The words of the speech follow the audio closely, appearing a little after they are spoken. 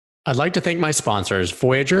I'd like to thank my sponsors,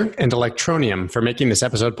 Voyager and Electronium, for making this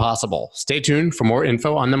episode possible. Stay tuned for more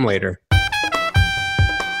info on them later.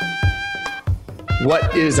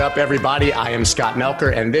 What is up, everybody? I am Scott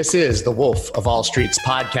Melker, and this is the Wolf of All Streets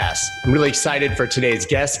podcast. I'm really excited for today's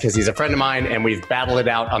guest because he's a friend of mine, and we've battled it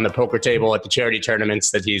out on the poker table at the charity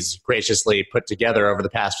tournaments that he's graciously put together over the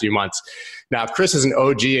past few months. Now, Chris is an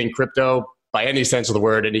OG in crypto by any sense of the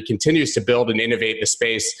word, and he continues to build and innovate the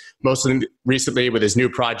space, most recently with his new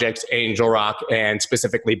projects, Angel Rock, and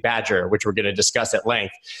specifically Badger, which we're going to discuss at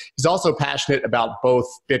length. He's also passionate about both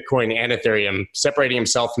Bitcoin and Ethereum, separating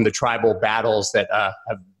himself from the tribal battles that have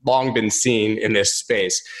long been seen in this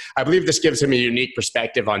space. I believe this gives him a unique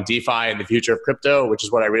perspective on DeFi and the future of crypto, which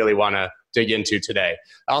is what I really want to dig into today.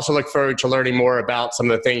 I also look forward to learning more about some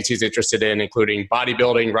of the things he's interested in, including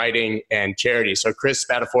bodybuilding, writing, and charity. So Chris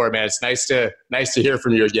Spadafora, man, it's nice to hear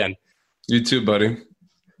from you again. You too, buddy.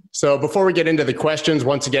 So before we get into the questions,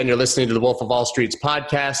 once again, you're listening to the Wolf of All Streets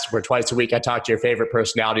podcast, where twice a week I talk to your favorite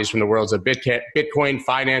personalities from the worlds of Bitcoin,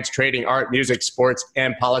 finance, trading, art, music, sports,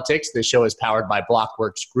 and politics. This show is powered by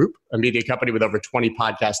Blockworks Group, a media company with over 20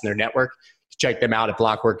 podcasts in their network. Check them out at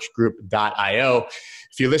blockworksgroup.io.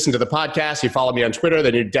 If you listen to the podcast, you follow me on Twitter,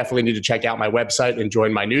 then you definitely need to check out my website and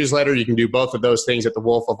join my newsletter. You can do both of those things at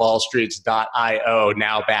thewolfofallstreets.io.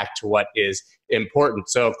 Now back to what is important.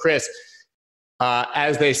 So Chris,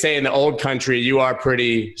 as they say in the old country, you are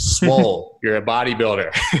pretty swole. You're a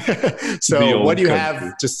bodybuilder. So what do you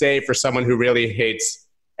have to say for someone who really hates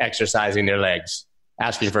exercising their legs?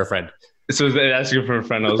 Asking for a friend. So asking for a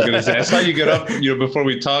friend, I was going to say, I saw you get up, before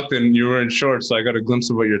we talked and you were in shorts, so I got a glimpse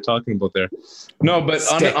of what you're talking about there. No, but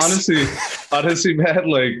honestly, man,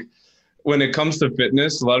 like when it comes to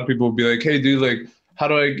fitness, a lot of people will be like, hey, dude, like, how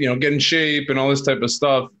do I, get in shape and all this type of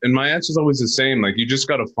stuff? And my answer is always the same. Like, you just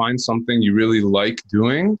got to find something you really like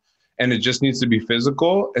doing, and it just needs to be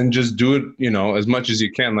physical, and just do it, as much as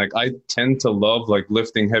you can. Like, I tend to love like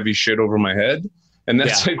lifting heavy shit over my head. And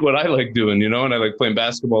that's like what I like doing, and I like playing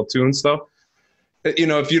basketball too and stuff.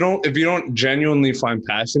 If you don't genuinely find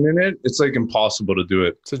passion in it, it's like impossible to do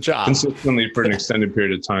it. It's a job consistently for an extended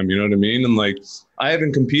period of time. You know what I mean? And like, I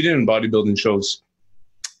haven't competed in bodybuilding shows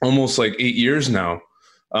almost like 8 years now.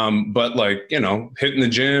 But like, hitting the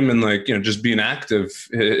gym and like, just being active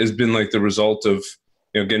has been like the result of,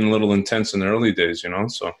 getting a little intense in the early days,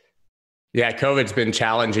 so. Yeah, COVID's been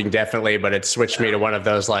challenging, definitely, but it switched me to one of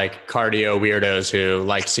those like cardio weirdos who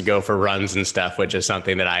likes to go for runs and stuff, which is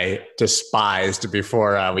something that I despised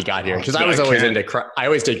before we got here. Because I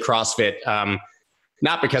always did CrossFit,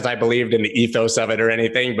 not because I believed in the ethos of it or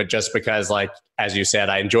anything, but just because, like, as you said,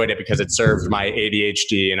 I enjoyed it because it served my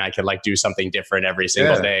ADHD and I could like do something different every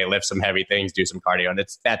single day, lift some heavy things, do some cardio, and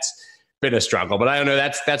that's been a struggle. But I don't know,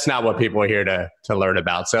 that's not what people are here to learn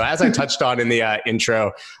about. So as I touched on in the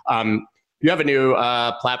intro, you have a new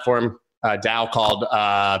platform, DAO called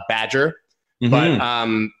Badger, but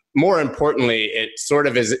more importantly, it sort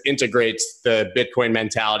of integrates the Bitcoin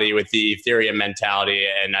mentality with the Ethereum mentality,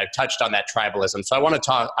 and I've touched on that tribalism. So I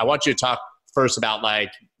want you to talk first about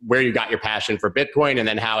like where you got your passion for Bitcoin, and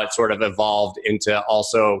then how it sort of evolved into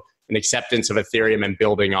also an acceptance of Ethereum and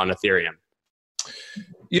building on Ethereum.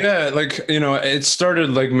 Yeah, like, it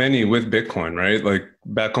started like many with Bitcoin, right? Like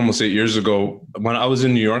back almost 8 years ago when I was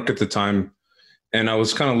in New York at the time, and I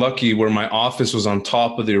was kind of lucky where my office was on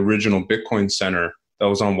top of the original Bitcoin center that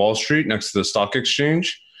was on Wall Street next to the stock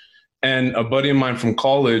exchange. And a buddy of mine from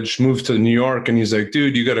college moved to New York, and he's like,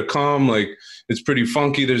 dude, you got to come. Like, it's pretty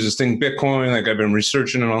funky. There's this thing, Bitcoin. Like, I've been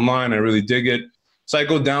researching it online. I really dig it. So I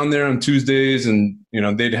go down there on Tuesdays, and,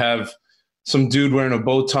 they'd have some dude wearing a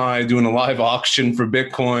bow tie doing a live auction for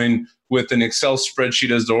Bitcoin with an Excel spreadsheet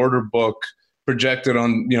as the order book projected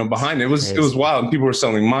on, behind it. It was wild. People were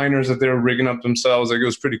selling miners that they were rigging up themselves. Like, it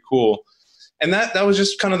was pretty cool. And that was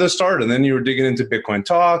just kind of the start. And then you were digging into Bitcoin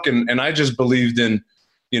talk. And I just believed in,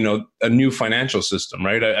 a new financial system,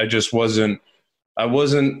 right? I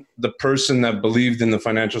wasn't the person that believed in the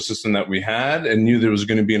financial system that we had and knew there was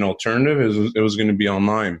going to be an alternative. It was going to be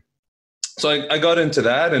online. So I got into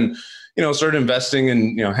that and, started investing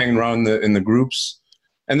and, hanging around in the groups.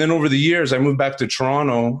 And then over the years, I moved back to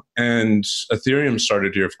Toronto, and Ethereum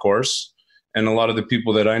started here, of course. And a lot of the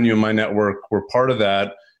people that I knew in my network were part of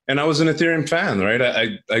that. And I was an Ethereum fan, right?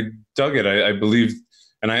 I dug it. I believed,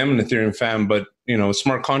 and I am an Ethereum fan, but, a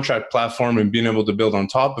smart contract platform and being able to build on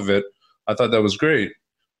top of it, I thought that was great.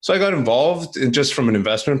 So I got involved just from an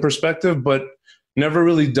investment perspective, but never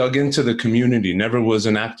really dug into the community, never was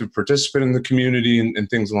an active participant in the community and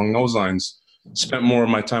things along those lines. Spent more of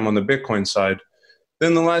my time on the Bitcoin side.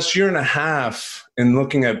 Then the last year and a half in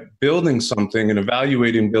looking at building something and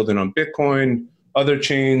evaluating building on Bitcoin other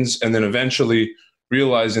chains, and then eventually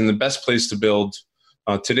realizing the best place to build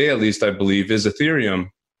today, at least I believe, is Ethereum.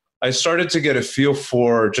 I started to get a feel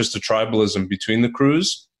for just the tribalism between the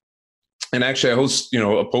crews. And actually, I host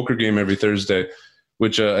a poker game every Thursday,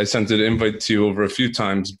 which I sent an invite to you over a few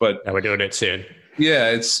times. But we're doing it soon. Yeah,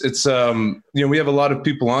 it's we have a lot of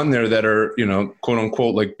people on there that are quote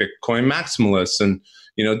unquote like Bitcoin maximalists and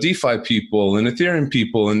DeFi people and Ethereum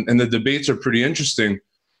people, and the debates are pretty interesting.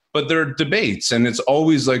 But they're debates, and it's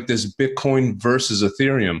always like this Bitcoin versus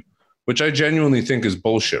Ethereum, which I genuinely think is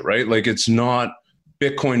bullshit, right? Like, it's not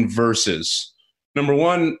Bitcoin versus. Number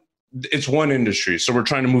one, it's one industry, so we're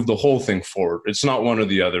trying to move the whole thing forward. It's not one or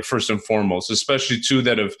the other, first and foremost, especially two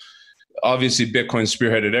that have obviously Bitcoin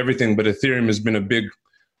spearheaded everything, but Ethereum has been a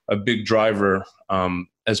big driver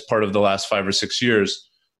as part of the last 5 or 6 years.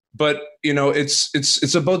 But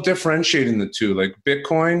it's about differentiating the two. Like,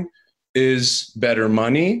 Bitcoin is better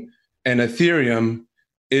money, and Ethereum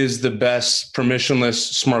is the best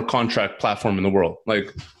permissionless smart contract platform in the world.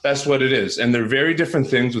 Like, that's what it is. And they're very different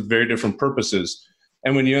things with very different purposes.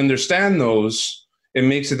 And when you understand those, it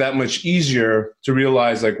makes it that much easier to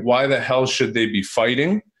realize, like, why the hell should they be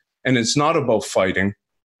fighting? And it's not about fighting.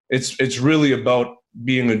 It's really about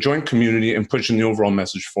being a joint community and pushing the overall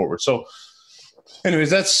message forward. So anyways,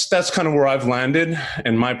 that's kind of where I've landed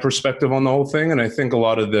and my perspective on the whole thing. And I think a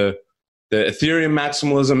lot of the Ethereum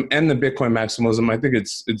maximalism and the Bitcoin maximalism, I think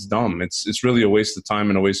it's dumb. It's really a waste of time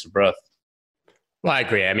and a waste of breath. Well, I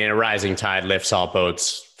agree. I mean, a rising tide lifts all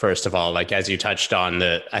boats. First of all, like, as you touched on,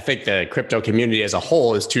 I think the crypto community as a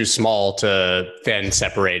whole is too small to then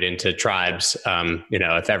separate into tribes.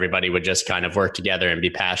 If everybody would just kind of work together and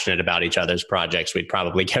be passionate about each other's projects, we'd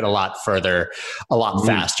probably get a lot further, a lot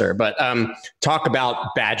faster. But talk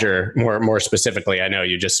about Badger more specifically. I know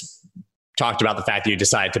you just talked about the fact that you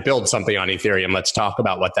decided to build something on Ethereum. Let's talk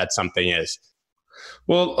about what that something is.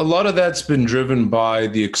 Well, a lot of that's been driven by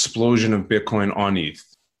the explosion of Bitcoin on ETH.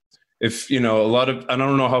 I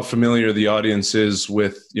don't know how familiar the audience is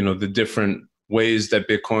with, the different ways that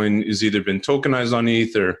Bitcoin has either been tokenized on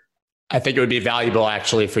ETH or. I think it would be valuable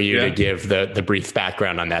actually for you to give the brief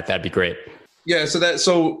background on that. That'd be great. Yeah.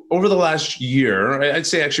 So over the last year, I'd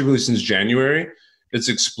say actually really since January, it's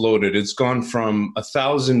exploded. It's gone from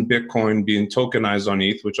 1,000 Bitcoin being tokenized on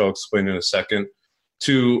ETH, which I'll explain in a second,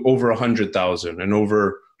 to over 100,000 and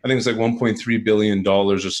over, I think it's like $1.3 billion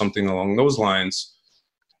or something along those lines.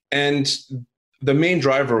 And the main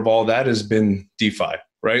driver of all that has been DeFi,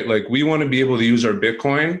 right? Like, we want to be able to use our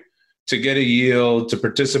Bitcoin to get a yield, to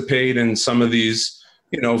participate in some of these,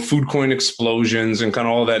 food coin explosions and kind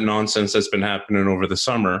of all that nonsense that's been happening over the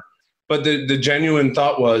summer. But the genuine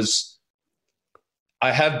thought was,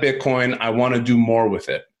 I have Bitcoin, I want to do more with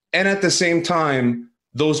it. And at the same time,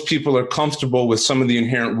 those people are comfortable with some of the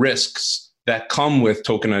inherent risks that come with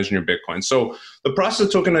tokenizing your Bitcoin. So the process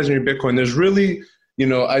of tokenizing your Bitcoin, there's really,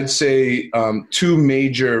 I'd say two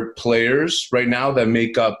major players right now that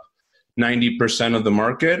make up 90% of the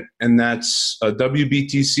market, and that's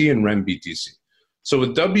WBTC and RenBTC. So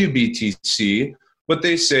with WBTC, what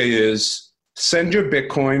they say is send your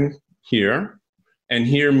Bitcoin here, and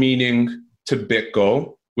here meaning to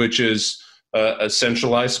BitGo, which is a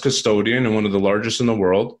centralized custodian and one of the largest in the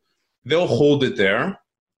world. They'll hold it there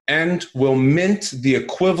and will mint the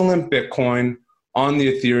equivalent Bitcoin on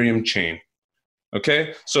the Ethereum chain.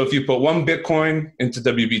 Okay, so if you put one Bitcoin into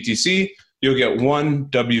WBTC, you'll get one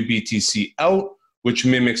WBTC out, which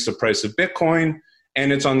mimics the price of Bitcoin,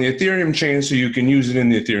 and it's on the Ethereum chain, so you can use it in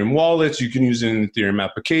the Ethereum wallets, you can use it in Ethereum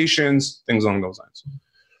applications, things along those lines.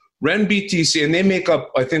 RenBTC, and they make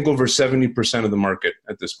up, I think, over 70% of the market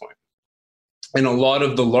at this point. And a lot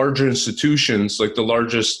of the larger institutions, like the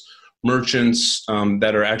largest merchants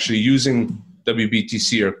that are actually using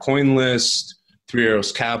WBTC are CoinList, Three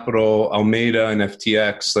Arrows Capital, Alameda, and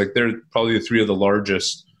FTX. Like, they're probably the three of the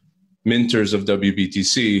largest minters of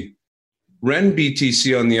WBTC.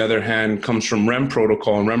 RenBTC, on the other hand, comes from Ren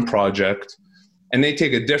Protocol and Ren Project, and they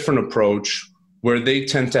take a different approach where they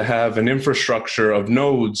tend to have an infrastructure of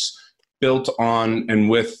nodes built on and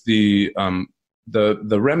with the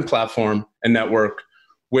Ren platform and network,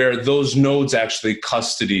 where those nodes actually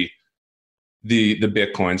custody the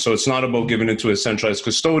Bitcoin. So it's not about giving it to a centralized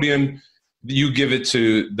custodian. You give it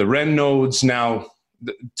to the Ren nodes. Now,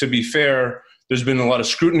 to be fair, there's been a lot of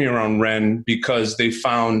scrutiny around Ren because they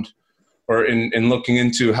found, or in looking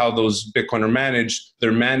into how those Bitcoin are managed,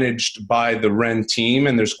 they're managed by the Ren team,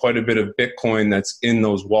 and there's quite a bit of Bitcoin that's in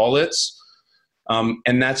those wallets.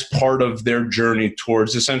 And that's part of their journey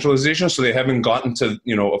towards decentralization. So they haven't gotten to,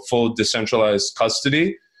 a full decentralized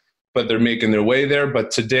custody, but they're making their way there. But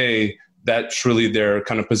today, that's really their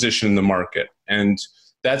kind of position in the market. And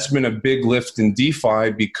that's been a big lift in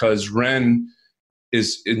DeFi because Ren's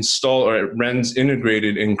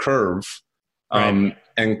integrated in Curve. Right.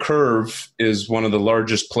 And Curve is one of the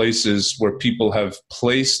largest places where people have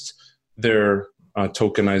placed their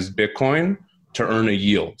tokenized Bitcoin to earn a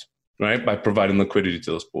yield, right? By providing liquidity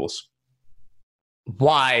to those pools.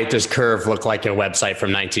 Why does Curve look like a website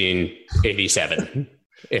from 1987?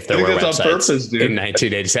 If there were websites on purpose, dude. in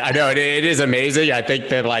 1987. I know it is amazing. I think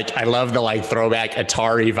that I love the throwback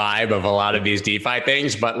Atari vibe of a lot of these DeFi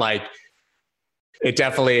things, but it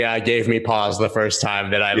definitely gave me pause the first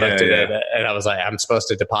time that I looked at it, and I was like, I'm supposed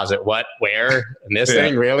to deposit what, where in this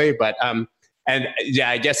thing, really? But and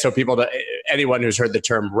I guess so. Anyone who's heard the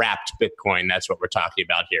term wrapped Bitcoin, that's what we're talking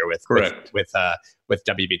about here with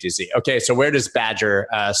WBTC. Okay, so where does Badger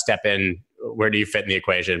step in? Where do you fit in the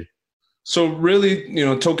equation? So really,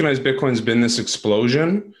 tokenized Bitcoin's been this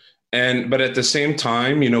explosion, but at the same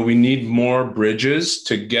time, we need more bridges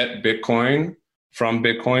to get Bitcoin from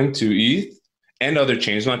Bitcoin to ETH and other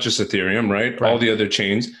chains, not just Ethereum, right? All the other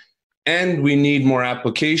chains. And we need more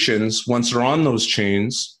applications once they're on those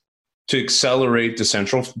chains to accelerate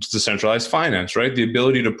decentralized finance, right? The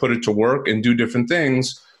ability to put it to work and do different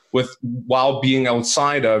things while being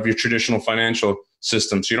outside of your traditional financial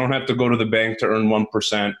system. So you don't have to go to the bank to earn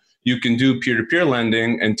 1%. You can do peer-to-peer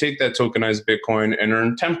lending and take that tokenized Bitcoin and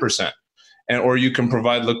earn 10%. Or you can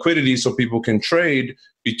provide liquidity so people can trade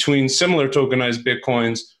between similar tokenized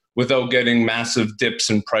Bitcoins without getting massive dips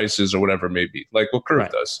in prices or whatever it may be, like what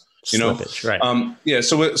Curve does. Slippage, right.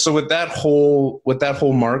 So with that whole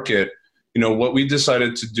market, what we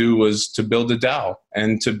decided to do was to build a DAO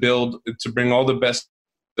and to bring all the best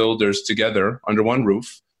builders together under one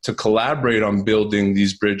roof to collaborate on building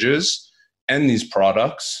these bridges and these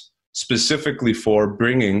products specifically for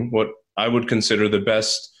bringing what I would consider the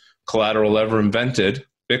best collateral ever invented,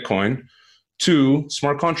 Bitcoin, to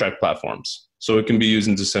smart contract platforms so it can be used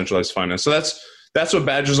in decentralized finance. So that's what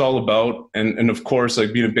Badger's all about. And of course,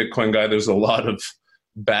 being a Bitcoin guy, there's a lot of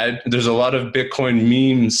Bitcoin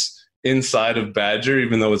memes inside of Badger,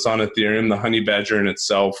 even though it's on Ethereum, the honey badger in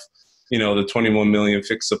itself, the 21 million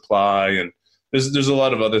fixed supply, and there's a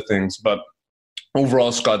lot of other things. But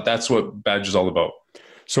overall, Scott, that's what Badger's all about.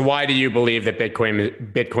 So why do you believe that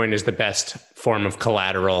Bitcoin is the best form of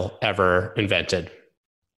collateral ever invented?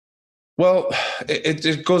 Well,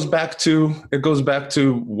 it goes back to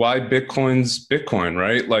why Bitcoin's Bitcoin,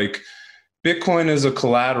 right? Bitcoin is a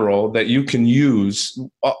collateral that you can use.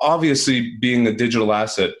 Obviously, being a digital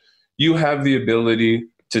asset, you have the ability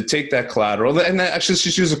to take that collateral, and actually, let's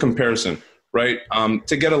just use a comparison, right?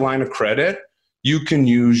 To get a line of credit, you can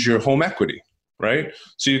use your home equity, right?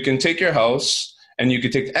 So you can take your house and you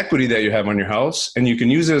can take the equity that you have on your house and you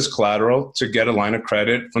can use it as collateral to get a line of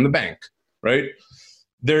credit from the bank, right?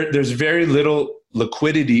 There's very little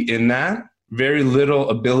liquidity in that, very little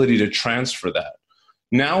ability to transfer that.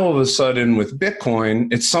 Now, all of a sudden with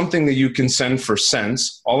Bitcoin, it's something that you can send for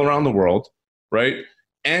cents all around the world, right?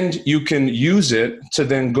 And you can use it to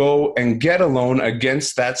then go and get a loan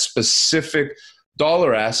against that specific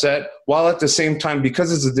dollar asset, while at the same time,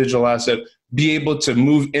 because it's a digital asset, be able to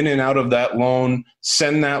move in and out of that loan,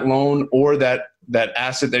 send that loan or that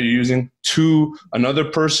asset that you're using to another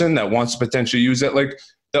person that wants to potentially use it.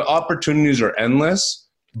 The opportunities are endless,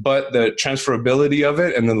 but the transferability of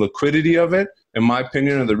it and the liquidity of it, in my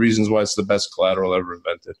opinion, are the reasons why it's the best collateral ever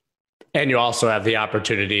invented. And you also have the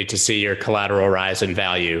opportunity to see your collateral rise in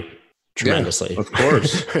value tremendously. Yeah, of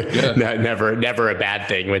course. Yeah. Never a bad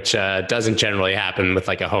thing, which doesn't generally happen with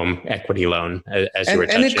a home equity loan, as you were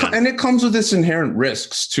touching on. And it comes with its inherent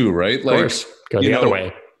risks too, right? Of course. Go the other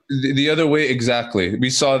way. The other way, exactly. We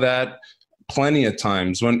saw that plenty of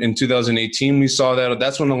times. When in 2018, we saw that.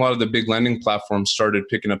 That's when a lot of the big lending platforms started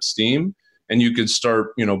picking up steam, and you could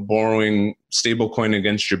start, borrowing stablecoin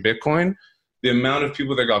against your Bitcoin. The amount of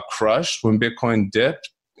people that got crushed when Bitcoin dipped,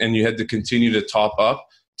 and you had to continue to top up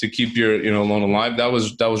to keep your loan alive, that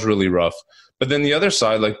was really rough. But then the other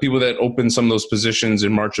side, people that opened some of those positions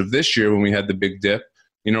in March of this year when we had the big dip,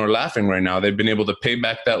 are laughing right now. They've been able to pay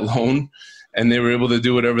back that loan, and they were able to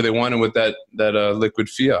do whatever they wanted with that liquid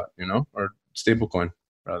fiat, or stablecoin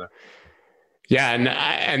rather. Yeah,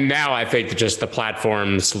 and now I think just the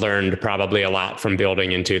platforms learned probably a lot from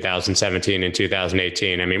building in 2017 and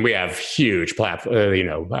 2018. I mean, we have huge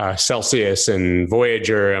platforms, Celsius and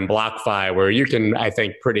Voyager and BlockFi, where you can, I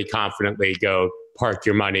think, pretty confidently go park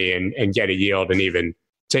your money and get a yield and even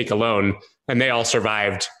take a loan. And they all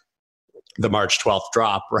survived the March 12th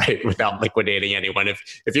drop, right, without liquidating anyone.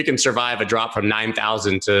 If you can survive a drop from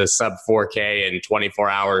 9,000 to sub 4K in 24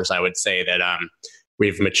 hours, I would say that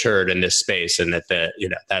we've matured in this space, and that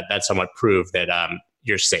that somewhat proved that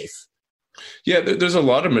you're safe. Yeah, there's a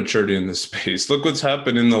lot of maturity in this space. Look what's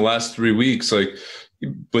happened in the last 3 weeks, like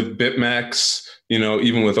with BitMEX,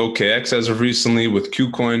 even with OKX as of recently, with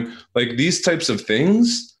KuCoin. Like these types of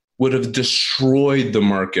things would have destroyed the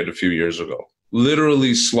market a few years ago,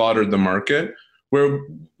 literally slaughtered the market. We're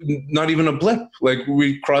not even a blip. Like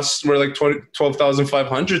we're like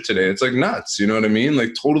 12,500 today. It's like nuts. You know what I mean?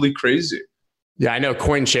 Like totally crazy. Yeah, I know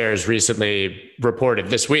CoinShares recently reported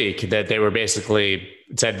this week that they were basically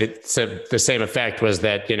said the same effect was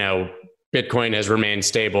that, Bitcoin has remained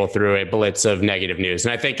stable through a blitz of negative news.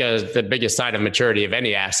 And I think the biggest sign of maturity of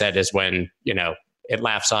any asset is when, it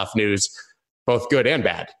laughs off news, both good and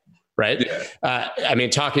bad. Right. Yeah.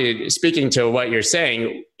 Speaking to what you're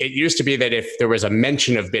saying, it used to be that if there was a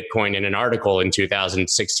mention of Bitcoin in an article in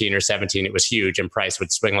 2016 or 17, it was huge and price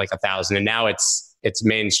would swing like 1,000. And now it's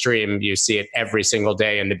mainstream. You see it every single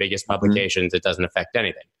day in the biggest publications. Mm-hmm. It doesn't affect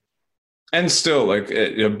anything. And still, like,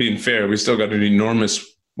 being fair, we still got an enormous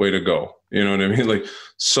way to go. You know what I mean? Like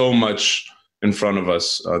so much in front of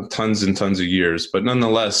us, tons and tons of years. But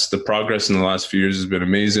nonetheless, the progress in the last few years has been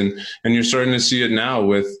amazing. And you're starting to see it now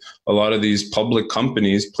with a lot of these public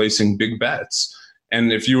companies placing big bets.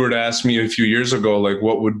 And if you were to ask me a few years ago, like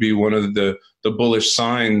what would be one of the bullish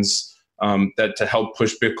signs that to help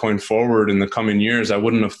push Bitcoin forward in the coming years, I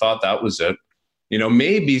wouldn't have thought that was it.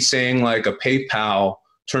 Maybe saying like a PayPal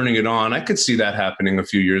turning it on, I could see that happening a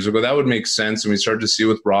few years ago. That would make sense. And we started to see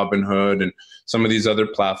with Robinhood and some of these other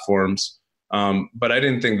platforms. But I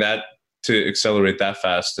didn't think that to accelerate that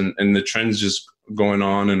fast, and the trend's just going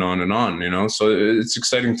on and on and on, so it's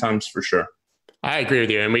exciting times for sure. I agree with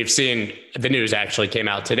you. And we've seen the news actually came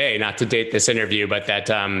out today, not to date this interview, but that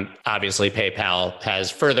obviously PayPal has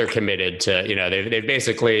further committed to, they've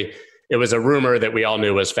basically, it was a rumor that we all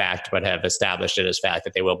knew was fact, but have established it as fact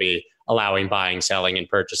that they will be allowing buying, selling, and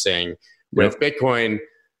purchasing with Bitcoin.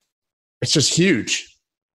 It's just huge.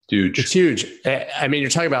 Huge. It's huge. I mean, you're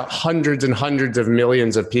talking about hundreds and hundreds of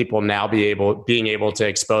millions of people now being able to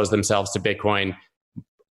expose themselves to Bitcoin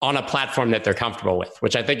on a platform that they're comfortable with,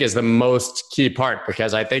 which I think is the most key part,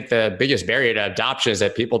 because I think the biggest barrier to adoption is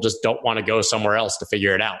that people just don't want to go somewhere else to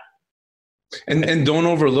figure it out. And don't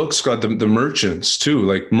overlook, Scott, the merchants too.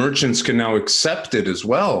 Like merchants can now accept it as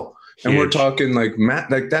well. Huge. And we're talking like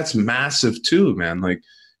that's massive too, man. Like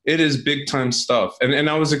it is big time stuff. And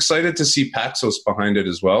I was excited to see Paxos behind it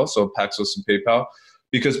as well. So Paxos and PayPal,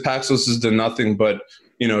 because Paxos has done nothing but,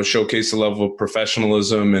 showcase the level of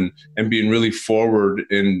professionalism and being really forward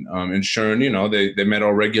in ensuring, they met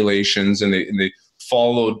all regulations and they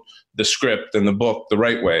followed the script and the book the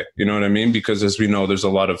right way. You know what I mean? Because as we know, there's a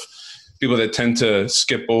lot of people that tend to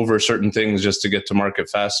skip over certain things just to get to market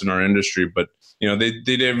fast in our industry. But, they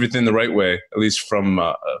did everything the right way, at least from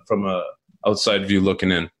a outside view looking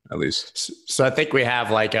in, at least. So I think we have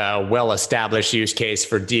like a well-established use case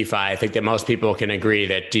for DeFi. I think that most people can agree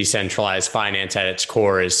that decentralized finance at its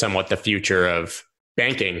core is somewhat the future of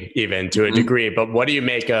banking, even to a degree. But what do you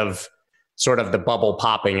make of sort of the bubble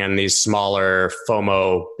popping on these smaller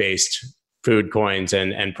FOMO-based food coins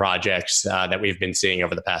and projects that we've been seeing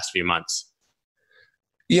over the past few months?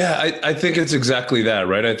 Yeah, I think it's exactly that,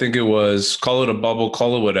 right? I think it was, call it a bubble,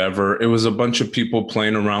 call it whatever. It was a bunch of people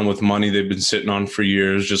playing around with money they've been sitting on for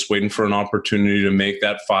years, just waiting for an opportunity to make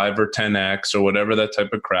that 5 or 10x or whatever that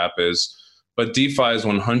type of crap is. But DeFi is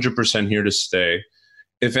 100% here to stay.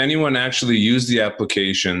 If anyone actually used the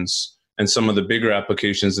applications and some of the bigger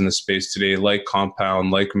applications in the space today, like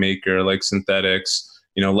Compound, like Maker, like Synthetics,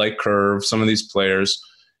 like Curve, some of these players,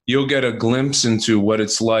 you'll get a glimpse into what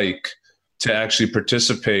it's like to actually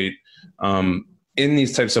participate in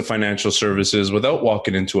these types of financial services without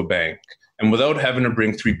walking into a bank and without having to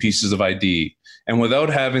bring 3 pieces of ID and without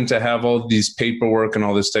having to have all these paperwork and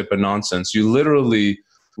all this type of nonsense. You literally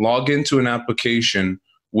log into an application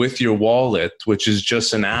with your wallet, which is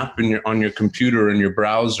just an app on your computer and your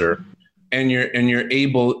browser, and you're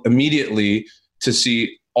able immediately to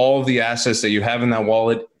see all the assets that you have in that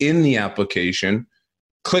wallet in the application.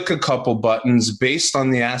 Click a couple buttons based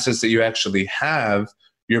on the assets that you actually have.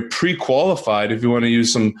 You're pre-qualified. If you want to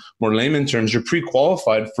use some more layman terms, you're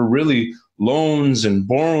pre-qualified for really loans and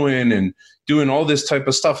borrowing and doing all this type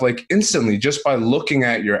of stuff like instantly just by looking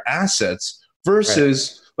at your assets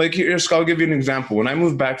versus like here, I'll give you an example. When I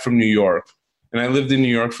moved back from New York and I lived in New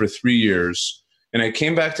York for 3 years and I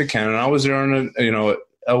came back to Canada, I was there on a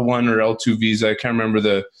L1 or L2 visa. I can't remember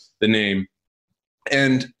the name.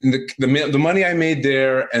 And the money I made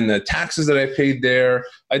there and the taxes that I paid there,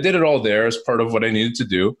 I did it all there as part of what I needed to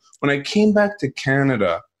do. When I came back to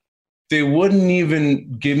Canada, they wouldn't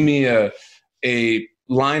even give me a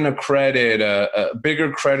line of credit, a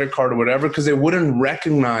bigger credit card or whatever, because they wouldn't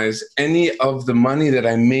recognize any of the money that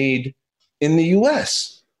I made in the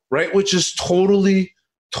US, right? Which is totally,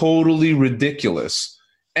 totally ridiculous.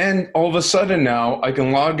 And all of a sudden now I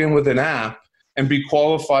can log in with an app and be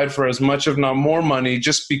qualified for as much, if not more money,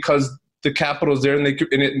 just because the capital is there and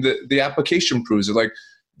the application proves it. Like,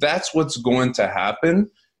 that's what's going to happen.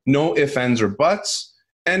 No ifs, ands, or buts.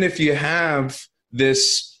 And if you have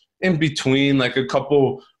this in between, like a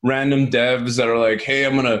couple random devs that are like, hey,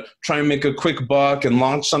 I'm going to try and make a quick buck and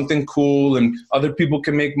launch something cool and other people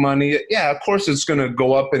can make money. Yeah, of course it's going to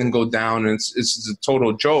go up and go down. And it's a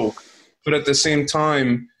total joke. But at the same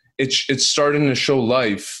time, it's starting to show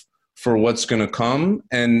life for what's going to come.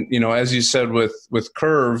 And, you know, as you said, with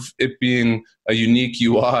Curve, it being a unique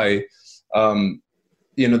UI,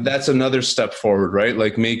 you know, that's another step forward, right?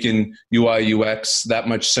 Like making UI UX that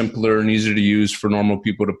much simpler and easier to use for normal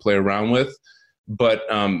people to play around with. But,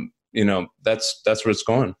 you know, that's where it's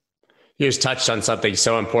going. You just touched on something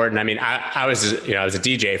so important. I mean, I was a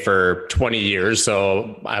DJ for 20 years.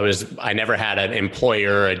 So I never had an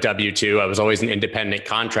employer, a W-2. I was always an independent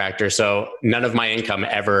contractor. So none of my income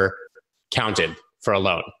ever counted for a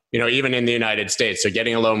loan, you know, even in the United States. So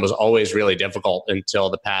getting a loan was always really difficult until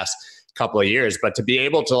the past couple of years. But to be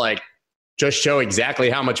able to like just show exactly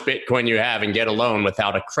how much Bitcoin you have and get a loan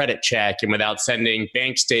without a credit check and without sending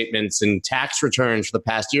bank statements and tax returns for the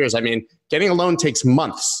past years. I mean, getting a loan takes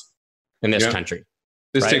months in this country.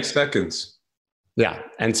 This takes seconds. Yeah.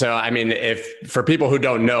 And so, I mean, if for people who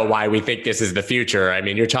don't know why we think this is the future, I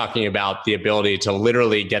mean, you're talking about the ability to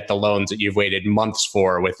literally get the loans that you've waited months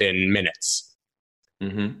for within minutes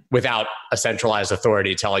without a centralized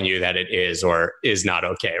authority telling you that it is or is not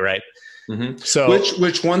okay. Right. So,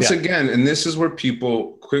 which once again, and this is where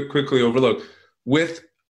people quickly overlook, with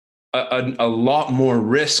a lot more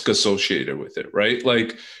risk associated with it, right?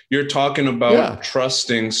 Like you're talking about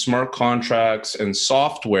trusting smart contracts and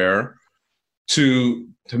software to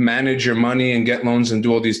manage your money and get loans and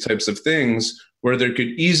do all these types of things, where there could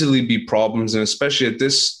easily be problems. And especially at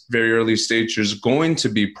this very early stage, there's going to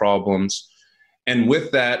be problems. And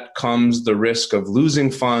with that comes the risk of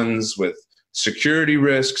losing funds, with security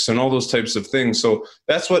risks and all those types of things. So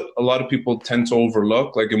that's what a lot of people tend to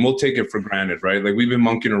overlook, like, and we'll take it for granted, right? Like we've been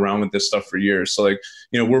monkeying around with this stuff for years. So like,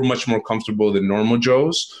 you know, we're much more comfortable than normal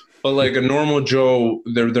Joes, but like a normal Joe,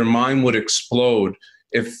 their mind would explode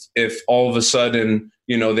if all of a sudden,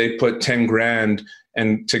 you know, they put 10 grand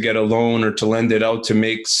and to get a loan or to lend it out to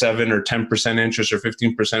make 7 or 10% interest or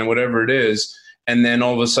 15%, whatever it is. And then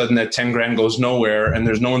all of a sudden that 10 grand goes nowhere and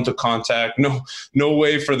there's no one to contact, no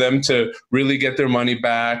way for them to really get their money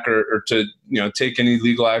back or to, you know, take any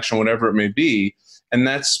legal action, whatever it may be. And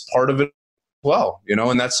that's part of it as well, you know,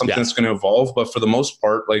 and that's something that's going to evolve. But for the most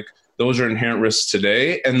part, like those are inherent risks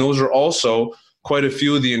today. And those are also quite a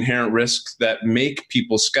few of the inherent risks that make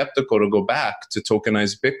people skeptical to go back to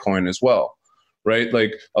tokenize Bitcoin as well. Right?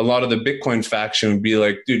 Like a lot of the Bitcoin faction would be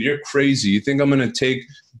like, dude, you're crazy. You think I'm going to take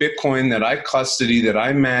Bitcoin that I custody, that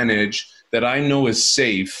I manage, that I know is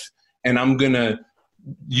safe, and I'm going to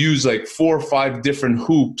use like 4 or 5 different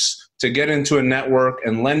hoops to get into a network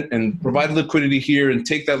and lend and provide liquidity here and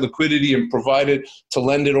take that liquidity and provide it to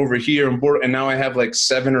lend it over here and now I have like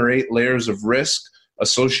 7 or 8 layers of risk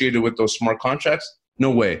associated with those smart contracts? No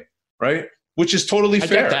way. Right? Which is totally fair.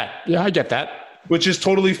 I get that. Yeah, I get that. Which is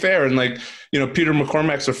totally fair. And like, you know, Peter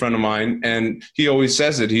McCormack's a friend of mine and he always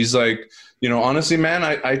says it. He's like, you know, honestly, man,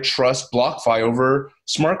 I trust BlockFi over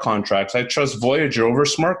smart contracts. I trust Voyager over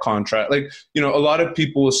smart contract. Like, you know, a lot of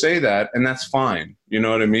people will say that and that's fine. You know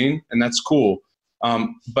what I mean? And that's cool.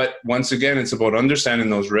 But once again, it's about understanding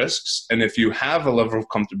those risks. And if you have a level of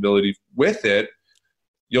comfortability with it,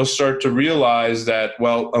 you'll start to realize that,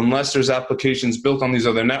 well, unless there's applications built on these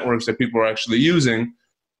other networks that people are actually using,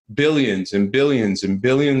 billions and billions and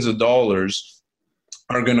billions of dollars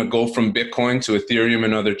are going to go from Bitcoin to Ethereum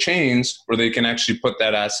and other chains where they can actually put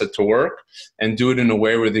that asset to work and do it in a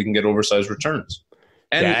way where they can get oversized returns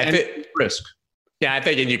and risk. Yeah, I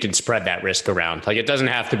think you can spread that risk around. Like it doesn't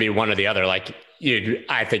have to be one or the other. Like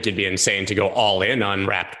I think it'd be insane to go all in on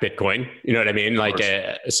wrapped Bitcoin. You know what I mean? Like,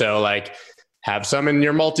 so like have some in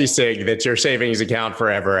your multi-sig that's your savings account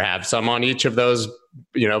forever. Have some on each of those,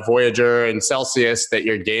 you know, Voyager and Celsius that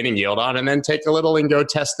you're gaining yield on, and then take a little and go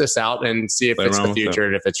test this out and see if it's the future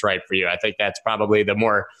and if it's right for you. I think that's probably the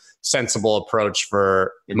more sensible approach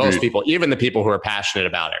for most people, even the people who are passionate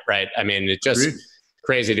about it, right? I mean, it's just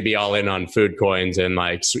crazy to be all in on food coins and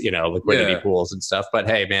like, you know, liquidity pools and stuff. But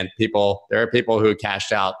hey, man, there are people who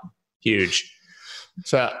cashed out huge.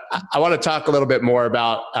 So I want to talk a little bit more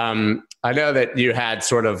about I know that you had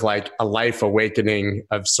sort of like a life awakening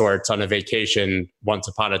of sorts on a vacation once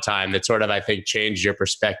upon a time that sort of, I think, changed your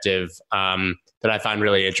perspective, that I find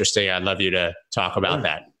really interesting. I'd love you to talk about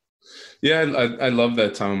that. Yeah, I love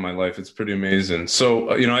that time of my life. It's pretty amazing.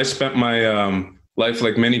 So, I spent my life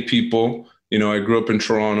like many people. I grew up in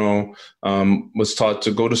Toronto, was taught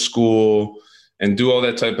to go to school and do all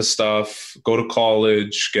that type of stuff, go to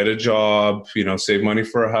college, get a job, save money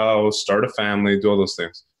for a house, start a family, do all those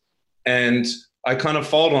things. And I kind of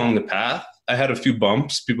followed along the path. I had a few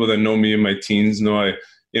bumps. People that know me in my teens know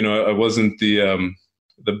I wasn't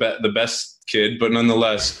the best kid, but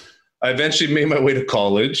nonetheless, I eventually made my way to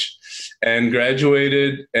college and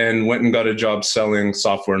graduated and went and got a job selling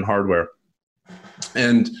software and hardware.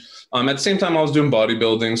 And at the same time, I was doing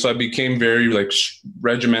bodybuilding, so I became very like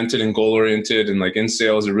regimented and goal oriented, and like in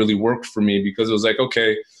sales, it really worked for me because it was like,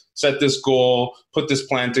 okay, set this goal, put this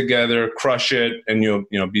plan together, crush it, and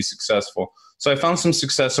you'll be successful. So I found some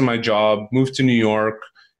success in my job, moved to New York,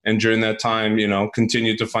 and during that time,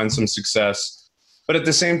 continued to find some success. But at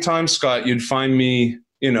the same time, Scott, you'd find me,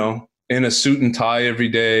 in a suit and tie every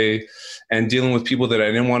day and dealing with people that I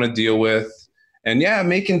didn't want to deal with. And yeah,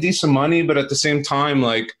 making decent money, but at the same time,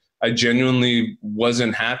 like I genuinely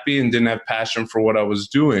wasn't happy and didn't have passion for what I was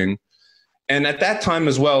doing. And at that time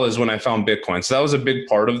as well is when I found Bitcoin. So that was a big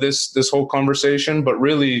part of this whole conversation. But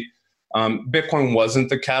really, Bitcoin wasn't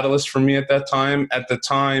the catalyst for me at that time. At the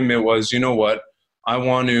time, it was, I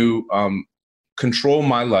want to control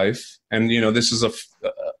my life. And, this is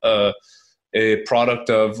a product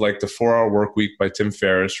of like the 4-Hour Workweek by Tim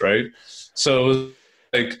Ferriss, right? So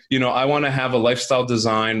like, I want to have a lifestyle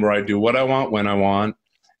design where I do what I want when I want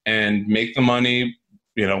and make the money,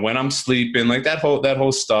 when I'm sleeping, like that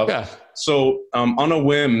whole stuff. Yeah. So on a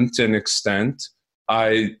whim, to an extent,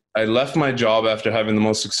 I left my job after having the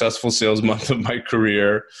most successful sales month of my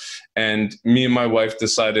career, and me and my wife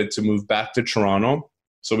decided to move back to Toronto.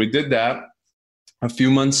 So we did that. A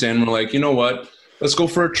few months in, we're like, you know what? Let's go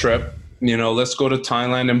for a trip. Let's go to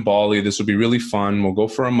Thailand and Bali. This will be really fun. We'll go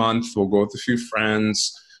for a month. We'll go with a few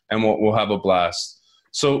friends, and we'll have a blast.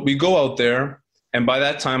 So we go out there, and by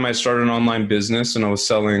that time, I started an online business, and I was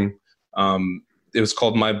selling. It was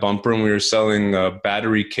called My Bumper, and we were selling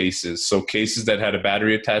battery cases. So cases that had a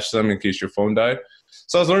battery attached to them in case your phone died.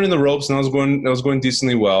 So I was learning the ropes, and I was going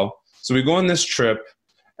decently well. So we go on this trip,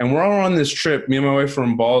 and we're all on this trip. Me and my wife are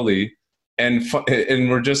in Bali. And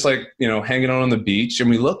we're just like, hanging out on the beach, and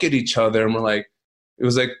we look at each other and we're like, it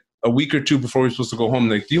was like a week or two before we were supposed to go home.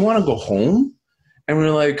 Like, do you want to go home? And we're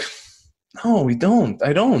like, no, we don't.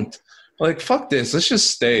 I don't. We're like, fuck this. Let's just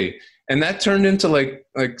stay. And that turned into like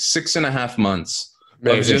 6.5 months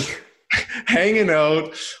of just hanging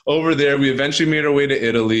out over there. We eventually made our way to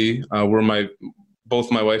Italy, where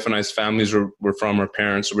both my wife and I's families were from, our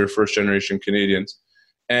parents. So we were first generation Canadians.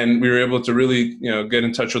 And we were able to really, get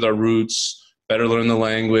in touch with our roots, better learn the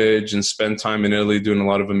language, and spend time in Italy doing a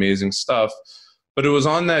lot of amazing stuff. But it was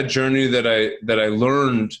on that journey that I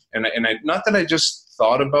learned, and I not that I just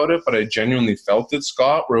thought about it, but I genuinely felt it,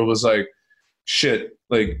 Scott, where it was like, shit,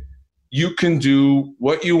 like you can do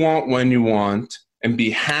what you want when you want and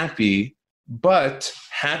be happy, but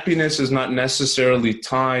happiness is not necessarily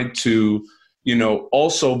tied to,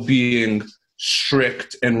 also being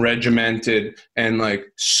strict and regimented and like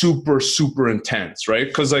super, super intense, right?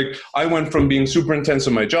 Because like I went from being super intense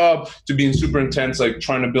in my job to being super intense, like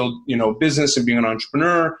trying to build, business and being an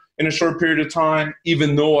entrepreneur in a short period of time,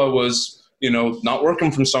 even though I was, not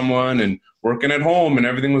working from someone and working at home and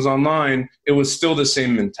everything was online, it was still the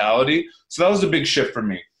same mentality. So that was a big shift for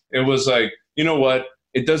me. It was like, you know what?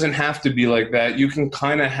 It doesn't have to be like that. You can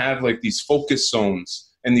kind of have like these focus zones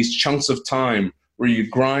and these chunks of time where you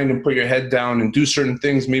grind and put your head down and do certain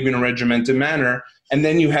things, maybe in a regimented manner. And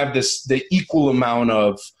then you have the equal amount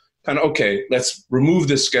of kind of, okay, let's remove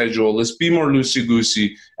the schedule. Let's be more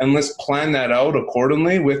loosey-goosey, and let's plan that out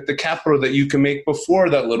accordingly with the capital that you can make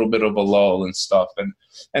before that little bit of a lull and stuff.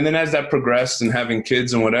 And then as that progressed and having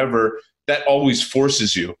kids and whatever, that always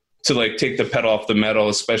forces you to like take the pedal off the metal,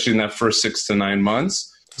 especially in that first 6 to 9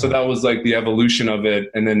 months. So that was like the evolution of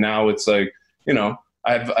it. And then now it's like,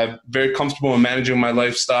 I'm very comfortable in managing my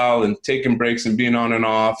lifestyle and taking breaks and being on and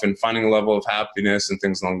off and finding a level of happiness and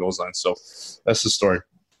things along those lines. So that's the story.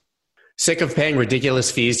 Sick of paying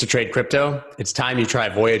ridiculous fees to trade crypto? It's time you try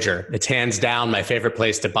Voyager. It's hands down my favorite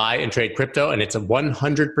place to buy and trade crypto, and it's a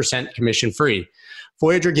 100% commission free.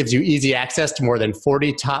 Voyager gives you easy access to more than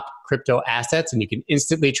 40 top crypto assets, and you can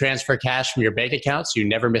instantly transfer cash from your bank account so you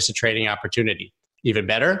never miss a trading opportunity. Even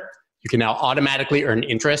better, you can now automatically earn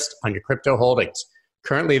interest on your crypto holdings.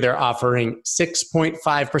 Currently, they're offering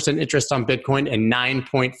 6.5% interest on Bitcoin and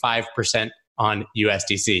 9.5% on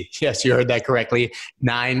USDC. Yes, you heard that correctly.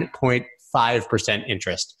 9.5%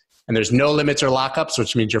 interest. And there's no limits or lockups,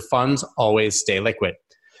 which means your funds always stay liquid.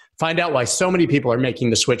 Find out why so many people are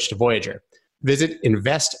making the switch to Voyager. Visit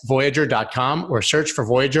investvoyager.com or search for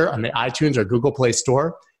Voyager on the iTunes or Google Play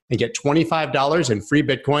Store and get $25 in free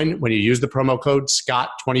Bitcoin when you use the promo code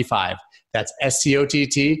SCOTT25. That's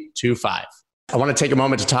SCOTT25. I want to take a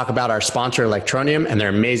moment to talk about our sponsor, Electroneum, and their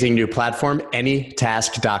amazing new platform,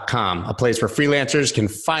 Anytask.com, a place where freelancers can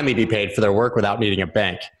finally be paid for their work without needing a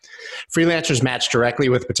bank. Freelancers match directly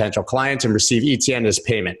with potential clients and receive ETN as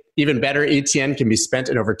payment. Even better, ETN can be spent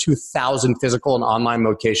in over 2,000 physical and online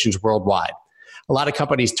locations worldwide. A lot of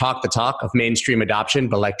companies talk the talk of mainstream adoption,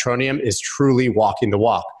 but Electroneum is truly walking the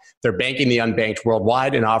walk. They're banking the unbanked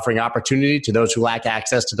worldwide and offering opportunity to those who lack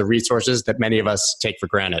access to the resources that many of us take for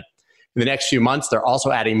granted. In the next few months, they're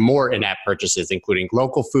also adding more in-app purchases, including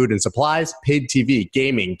local food and supplies, paid TV,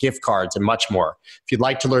 gaming, gift cards, and much more. If you'd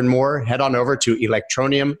like to learn more, head on over to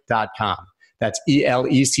electroneum.com. That's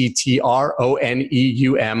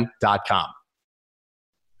ELECTRONEUM.com.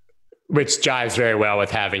 Which jives very well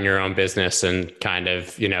with having your own business and kind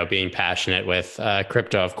of, being passionate with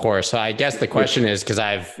crypto, of course. So I guess the question is, because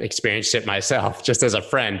I've experienced it myself, just as a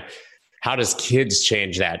friend, how does kids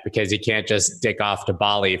change that? Because you can't just dick off to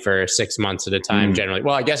Bali for 6 months at a time generally.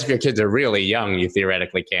 Well, I guess if your kids are really young, you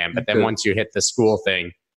theoretically can. But then once you hit the school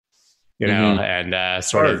thing, and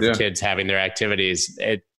kids having their activities,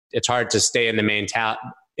 it's hard to stay in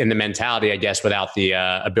the mentality, I guess, without the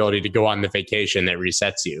ability to go on the vacation that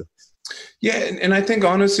resets you. Yeah. And I think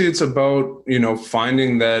honestly, it's about,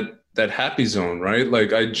 finding that happy zone, right?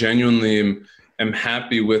 Like I genuinely am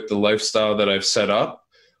happy with the lifestyle that I've set up,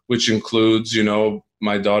 which includes,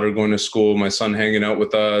 my daughter going to school, my son hanging out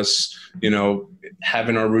with us,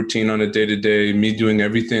 having our routine on a day-to-day, me doing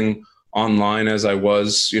everything online as I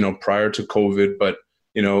was, prior to COVID, but,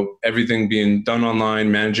 everything being done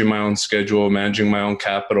online, managing my own schedule, managing my own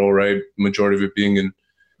capital, right? Majority of it being in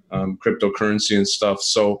cryptocurrency and stuff.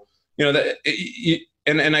 So,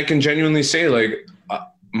 and I can genuinely say like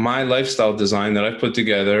my lifestyle design that I've put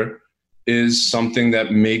together is something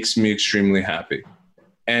that makes me extremely happy.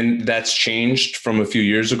 And that's changed from a few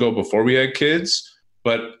years ago before we had kids.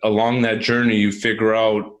 But along that journey, you figure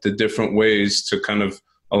out the different ways to kind of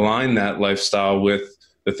align that lifestyle with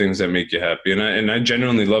the things that make you happy. And I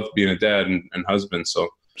genuinely love being a dad and husband. So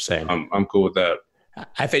same. I'm cool with that.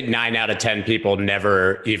 I think 9 out of 10 people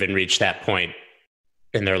never even reach that point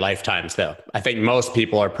in their lifetimes, though. I think most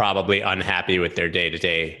people are probably unhappy with their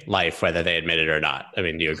day-to-day life, whether they admit it or not. I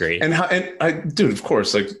mean, do you agree? Dude, of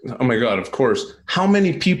course, like, oh my God, of course. How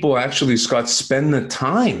many people actually, Scott, spend the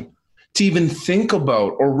time to even think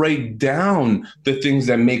about or write down the things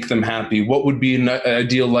that make them happy? What would be an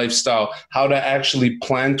ideal lifestyle? How to actually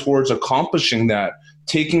plan towards accomplishing that,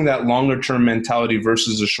 taking that longer-term mentality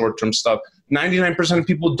versus the short-term stuff. 99% of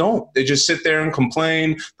people don't. They just sit there and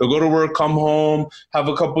complain. They'll go to work, come home, have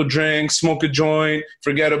a couple of drinks, smoke a joint,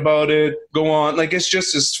 forget about it, go on. Like, it's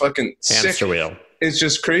just this fucking hamster wheel. It's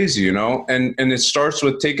just crazy, And it starts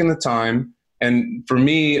with taking the time. And for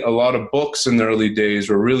me, a lot of books in the early days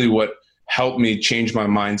were really what helped me change my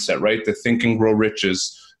mindset, right? The Think and Grow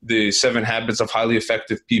Riches, the 7 Habits of Highly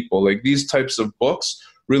Effective People. Like, these types of books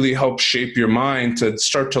really help shape your mind to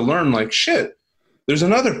start to learn, like, shit, there's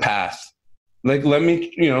another path. Like, let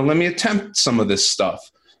me attempt some of this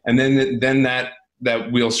stuff. And then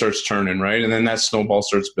that wheel starts turning, right? And then that snowball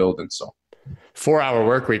starts building. So 4-Hour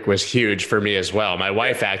Workweek was huge for me as well. My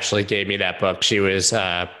wife actually gave me that book. She was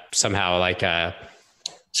somehow like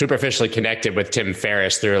superficially connected with Tim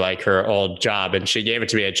Ferriss through like her old job. And she gave it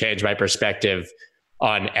to me. It changed my perspective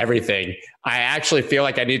on everything. I actually feel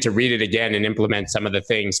like I need to read it again and implement some of the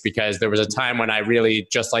things, because there was a time when I really,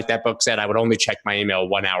 just like that book said, I would only check my email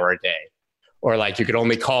 1 hour a day. Or like you could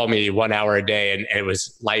only call me 1 hour a day, and it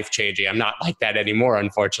was life-changing. I'm not like that anymore,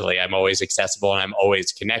 unfortunately. I'm always accessible and I'm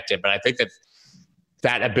always connected. But I think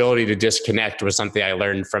that ability to disconnect was something I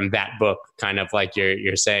learned from that book, kind of like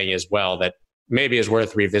you're saying as well, that maybe is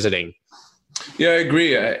worth revisiting. Yeah, I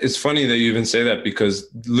agree. It's funny that you even say that, because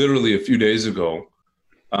literally a few days ago,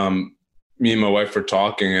 me and my wife were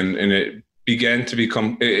talking, and it became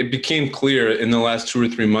clear in the last 2 or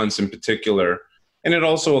 3 months in particular. And it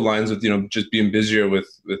also aligns with, just being busier with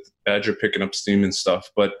Badger picking up steam and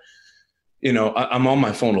stuff. But, I'm on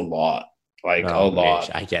my phone a lot, like a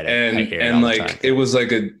lot. I get it. And like, it was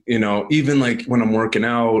like even like when I'm working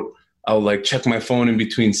out, I'll like check my phone in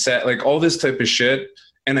between set, like all this type of shit.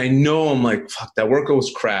 And I know I'm like, fuck, that workout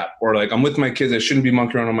was crap. Or like, I'm with my kids, I shouldn't be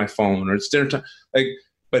monkeying around on my phone, or it's dinner time. Like,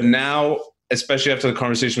 but now, especially after the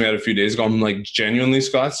conversation we had a few days ago, I'm like genuinely,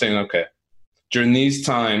 Scott, saying, okay, during these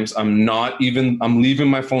times, I'm leaving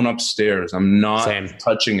my phone upstairs. I'm not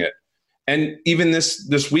touching it. And even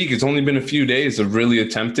this week, it's only been a few days of really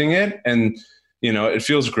attempting it. And, you know, it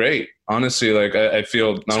feels great. Honestly, like I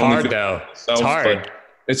feel not it's only hard though. It's hard.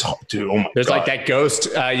 It's hard, dude. Oh my God. There's like that ghost.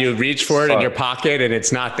 You reach for it in your pocket and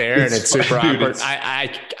it's not there, and it's super awkward.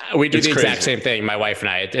 We do the exact same thing, my wife and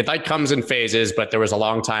I. It like comes in phases, but there was a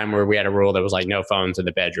long time where we had a rule that was like no phones in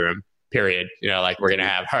the bedroom. Period. You know, like we're gonna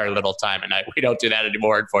have our little time at night. We don't do that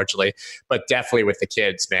anymore, unfortunately. But definitely with the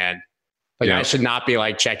kids, man. Like I should not be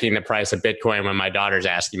like checking the price of Bitcoin when my daughter's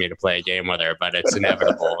asking me to play a game with her, but it's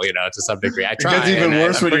inevitable, you know, to some degree. I try. It gets even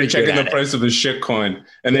worse when you're checking the price of a shit coin,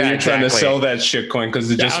 and then you're trying to sell that shit coin because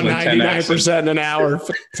it just went 99% in an hour.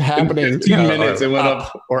 It's happening. 15 minutes, it went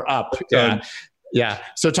up. Or up. Yeah. Yeah.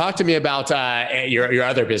 So talk to me about your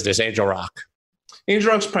other business, Angel Rock.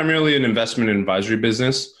 Angel Rock's primarily an investment and advisory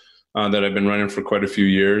business that I've been running for quite a few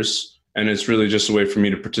years. And it's really just a way for me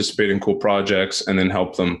to participate in cool projects and then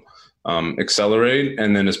help them accelerate.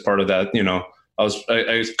 And then as part of that, you know,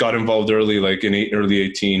 I got involved early, like in early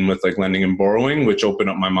 18 with like lending and borrowing, which opened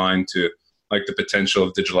up my mind to like the potential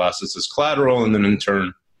of digital assets as collateral. And then in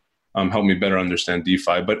turn, helped me better understand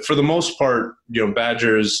DeFi. But for the most part, you know,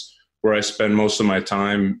 Badger's where I spend most of my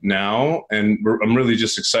time now. And I'm really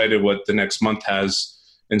just excited what the next month has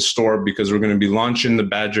in store, because we're going to be launching the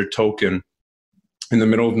Badger token in the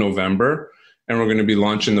middle of November. And we're going to be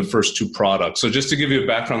launching the first 2 products. So just to give you a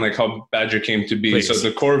background, like how Badger came to be. Please. So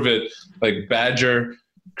the core of it, like Badger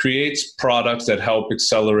creates products that help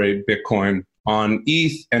accelerate Bitcoin on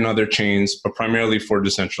ETH and other chains, but primarily for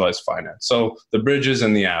decentralized finance. So the bridges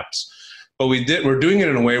and the apps. But we're doing it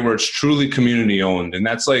in a way where it's truly community owned. And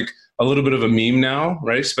that's like a little bit of a meme now,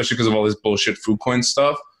 right? Especially because of all this bullshit FuCoin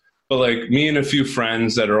stuff. But like me and a few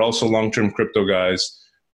friends that are also long-term crypto guys,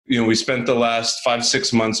 you know, we spent the last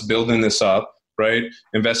 5-6 months building this up, right?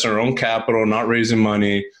 Investing our own capital, not raising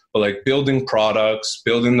money, but like building products,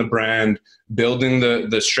 building the brand, building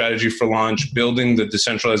the strategy for launch, building the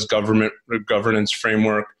decentralized governance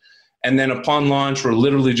framework. And then upon launch, we're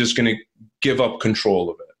literally just going to give up control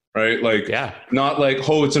of it, right? Like, not like,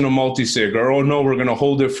 oh, it's in a multi-sig, or, oh no, we're going to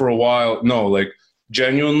hold it for a while. No, like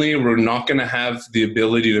genuinely, we're not going to have the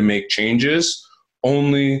ability to make changes.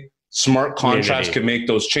 Only smart contracts can make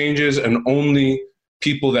those changes, and only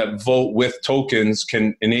people that vote with tokens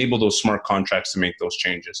can enable those smart contracts to make those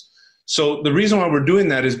changes. So the reason why we're doing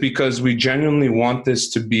that is because we genuinely want this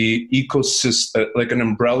to be ecosystem, like an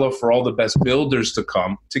umbrella for all the best builders to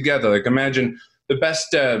come together. Like imagine the best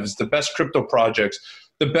devs, the best crypto projects,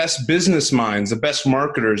 the best business minds, the best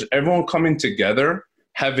marketers, everyone coming together,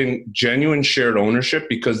 having genuine shared ownership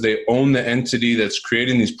because they own the entity that's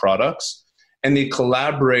creating these products, and they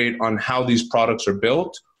collaborate on how these products are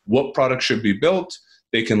built, what products should be built.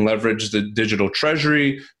 They can leverage the digital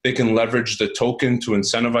treasury. They can leverage the token to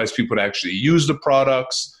incentivize people to actually use the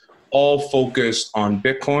products, all focused on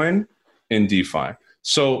Bitcoin and DeFi.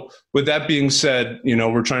 So with that being said, you know,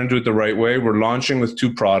 we're trying to do it the right way. We're launching with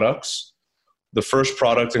 2 products. The first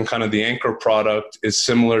product and kind of the anchor product is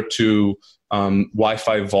similar to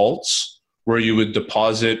Wi-Fi vaults, where you would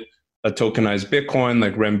deposit a tokenized Bitcoin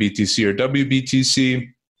like RemBTC or WBTC.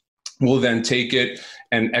 We'll then take it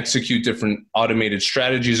and execute different automated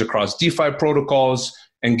strategies across DeFi protocols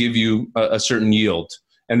and give you a certain yield.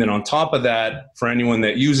 And then on top of that, for anyone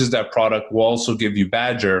that uses that product, we'll also give you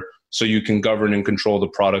Badger so you can govern and control the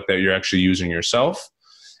product that you're actually using yourself.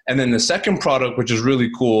 And then the second product, which is really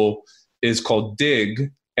cool, is called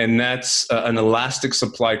Dig. And that's an elastic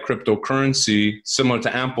supply cryptocurrency similar to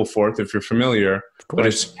Ampleforth, if you're familiar, but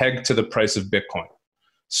it's pegged to the price of Bitcoin.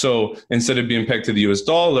 So instead of being pegged to the US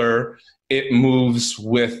dollar, it moves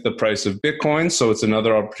with the price of Bitcoin. So it's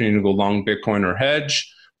another opportunity to go long Bitcoin or hedge,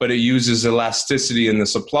 but it uses elasticity in the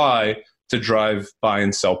supply to drive buy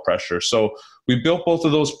and sell pressure. So we built both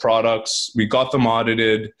of those products. We got them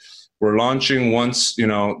audited. We're launching once, you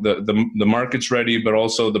know, the market's ready, but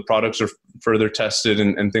also the products are further tested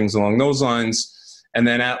and things along those lines. And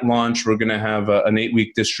then at launch, we're going to have an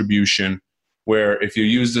 8-week distribution where if you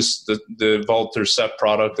use the Vault or SEP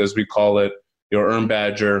product, as we call it, you'll earn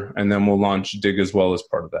Badger, and then we'll launch Dig as well as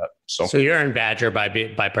part of that. So you earn Badger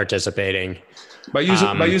by participating. By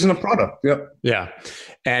using a product. Yep. Yeah.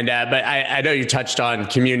 And, but I know you touched on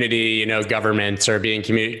community, you know, governance or being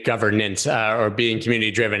governance or being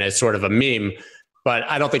community driven as sort of a meme, but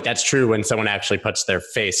I don't think that's true when someone actually puts their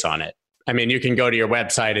face on it. I mean, you can go to your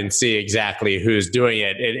website and see exactly who's doing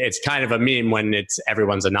it. It's kind of a meme when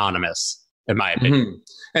everyone's anonymous, in my opinion. Mm-hmm.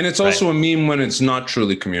 And it's also a meme when it's not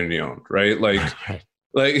truly community owned, right? Like,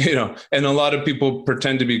 like, you know, and a lot of people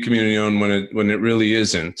pretend to be community owned when it really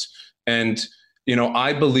isn't. And, you know,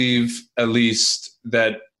 I believe at least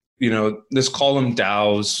that, you know, let's call them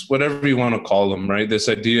DAOs, whatever you want to call them, right? This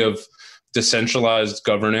idea of decentralized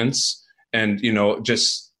governance and, you know,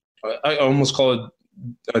 just, I almost call it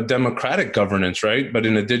a democratic governance, right? But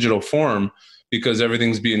in a digital form, because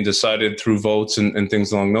everything's being decided through votes and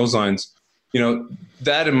things along those lines. You know,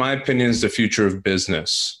 that in my opinion is the future of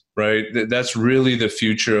business, right? That's really the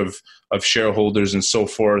future of shareholders and so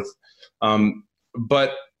forth.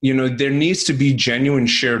 But, you know, there needs to be genuine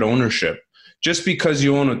shared ownership. Just because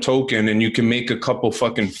you own a token and you can make a couple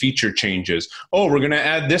fucking feature changes. Oh, we're going to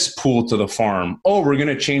add this pool to the farm. Oh, we're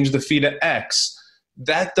going to change the fee to X.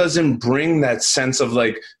 That doesn't bring that sense of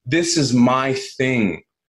like, this is my thing.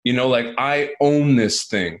 You know, like I own this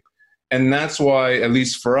thing. And that's why, at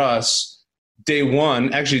least for us, day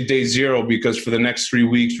one, actually day zero, because for the next 3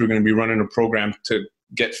 weeks, we're going to be running a program to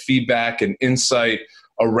get feedback and insight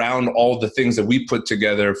around all the things that we put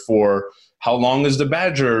together for how long is the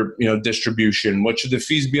Badger, you know, distribution? What should the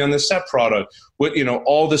fees be on the set product? What, you know,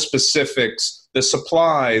 all the specifics, the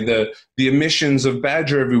supply, the emissions of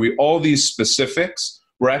Badger every week, all these specifics.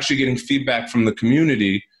 We're actually getting feedback from the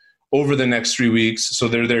community over the next 3 weeks. So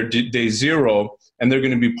they're there day zero, and they're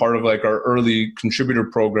going to be part of like our early contributor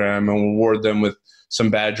program, and we'll reward them with some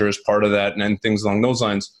Badger as part of that and things along those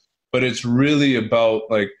lines. But it's really about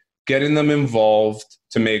like getting them involved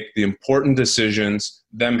to make the important decisions,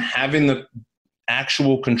 them having the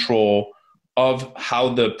actual control of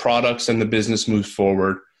how the products and the business moves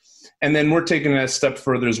forward. And then we're taking that a step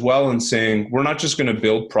further as well and saying, we're not just going to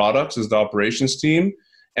build products as the operations team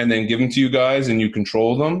and then give them to you guys and you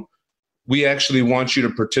control them. We actually want you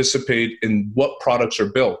to participate in what products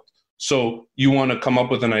are built. So you want to come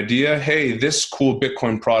up with an idea, hey, this cool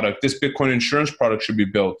Bitcoin product, this Bitcoin insurance product should be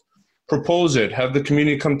built. Propose it, have the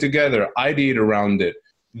community come together, ideate around it,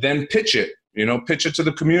 then pitch it, you know, pitch it to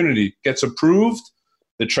the community. Gets approved,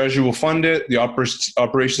 the treasury will fund it, the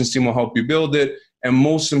operations team will help you build it, and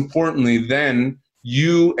most importantly, then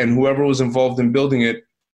you and whoever was involved in building it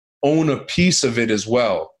own a piece of it as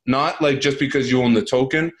well. Not like just because you own the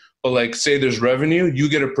token, but like say there's revenue, you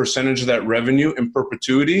get a percentage of that revenue in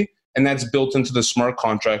perpetuity, and that's built into the smart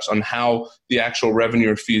contracts on how the actual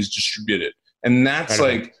revenue or fee is distributed. And that's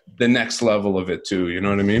like the next level of it too. You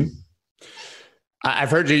know what I mean?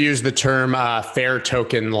 I've heard you use the term fair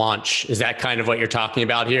token launch. Is that kind of what you're talking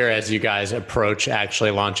about here as you guys approach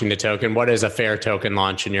actually launching the token? What is a fair token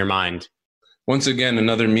launch in your mind? Once again,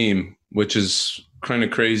 another meme, which is kind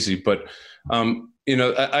of crazy. But, you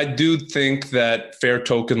know, I do think that fair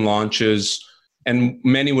token launches, and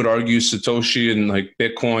many would argue Satoshi and like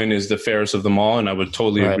Bitcoin is the fairest of them all. And I would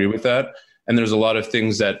totally agree with that. And there's a lot of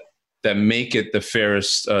things that make it the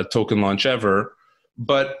fairest token launch ever.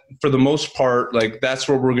 But for the most part, like that's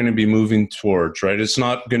where we're going to be moving towards, right? It's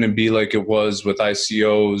not going to be like it was with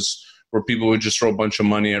ICOs where people would just throw a bunch of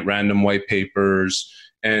money at random white papers.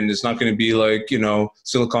 And it's not going to be like, you know,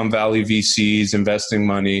 Silicon Valley VCs investing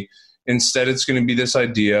money. Instead, it's going to be this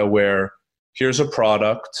idea where here's a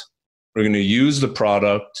product. We're going to use the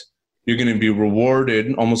product. You're going to be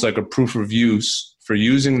rewarded almost like a proof of use for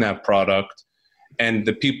using that product. And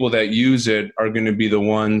the people that use it are going to be the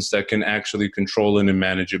ones that can actually control it and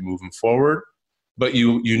manage it moving forward. But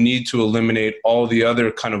you need to eliminate all the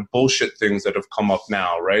other kind of bullshit things that have come up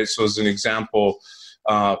now, right? So as an example,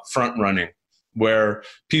 front running, where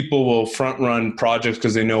people will front run projects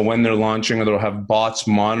because they know when they're launching, or they'll have bots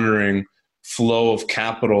monitoring flow of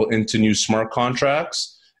capital into new smart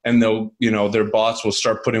contracts. And they'll, you know, their bots will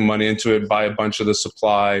start putting money into it, buy a bunch of the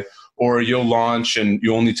supply, or you'll launch and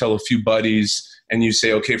you only tell a few buddies and you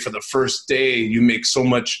say, okay, for the first day, you make so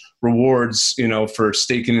much rewards, you know, for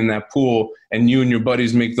staking in that pool, and you and your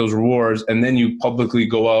buddies make those rewards. And then you publicly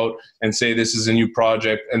go out and say, this is a new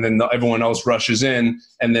project. And then everyone else rushes in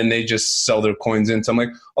and then they just sell their coins in. So I'm like,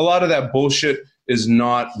 a lot of that bullshit is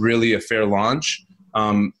not really a fair launch.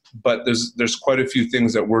 But there's quite a few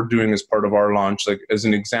things that we're doing as part of our launch. Like as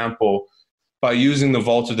an example, by using the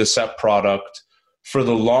Vault of the Set product, for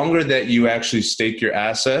the longer that you actually stake your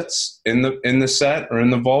assets in the set or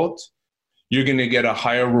in the vault, you're going to get a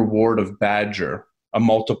higher reward of Badger, a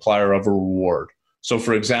multiplier of a reward. So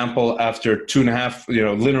for example, after 2.5, you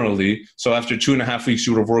know, literally, so after 2.5 weeks,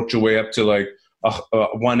 you would have worked your way up to like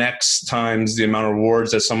 1x times the amount of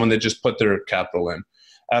rewards as someone that just put their capital in.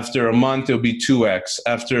 After a month, it'll be 2x.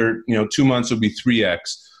 After, you know, 2 months, it'll be 3x.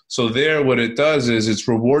 So there, what it does is it's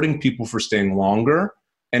rewarding people for staying longer,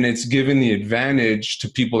 and it's giving the advantage to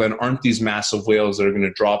people that aren't these massive whales that are going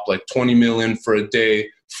to drop like 20 million for a day,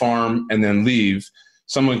 farm, and then leave.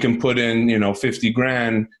 Someone can put in, 50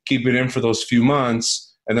 grand, keep it in for those few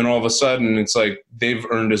months, and then all of a sudden it's like they've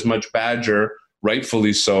earned as much Badger,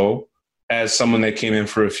 rightfully so, as someone that came in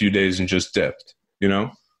for a few days and just dipped,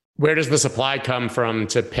 Where does the supply come from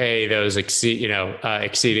to pay those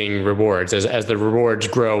exceeding rewards? As the rewards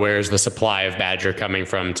grow, where's the supply of Badger coming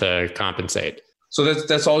from to compensate? So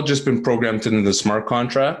that's all just been programmed into the smart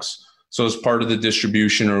contracts. So as part of the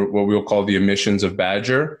distribution, or what we'll call the emissions of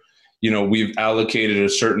Badger, we've allocated a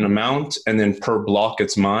certain amount, and then per block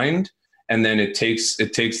it's mined, and then it takes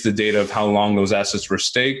the data of how long those assets were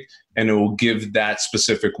staked, and it will give that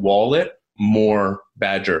specific wallet more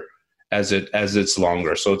Badger as it's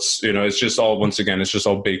longer. So it's just all, once again, it's just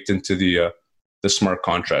all baked into the smart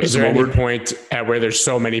contract. Is there any point at where there's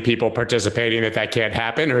so many people participating that can't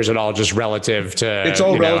happen, or is it all just relative to? It's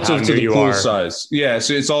all relative to the pool size. Yeah,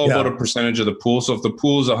 so it's all about a percentage of the pool. So if the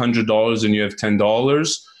pool is $100 and you have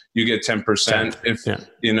 $10, you get 10%. If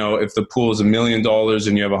if the pool is $1 million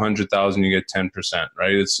and you have 100,000, you get 10%.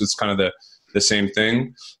 Right? It's kind of the same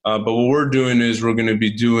thing. But what we're doing is we're going to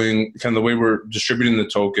be doing kind of the way we're distributing the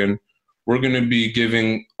token. We're going to be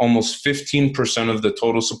giving almost 15% of the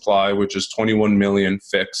total supply, which is 21 million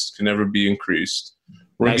fixed, can never be increased.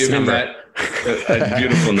 We're giving that a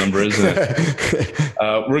beautiful number, isn't it?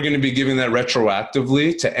 We're going to be giving that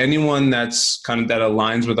retroactively to anyone that's that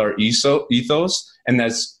aligns with our ethos and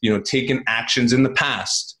that's taken actions in the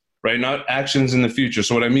past, right? Not actions in the future.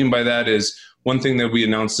 So what I mean by that is, one thing that we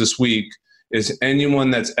announced this week is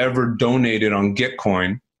anyone that's ever donated on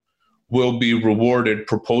Gitcoin will be rewarded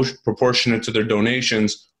proportionate to their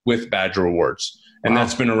donations with Badger rewards. And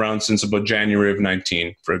that's been around since about January of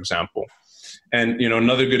 19, for example. And,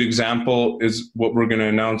 another good example is what we're going to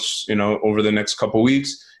announce, over the next couple of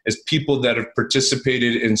weeks, is people that have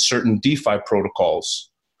participated in certain DeFi protocols.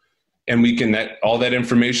 And all that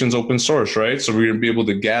information is open source, right? So we're going to be able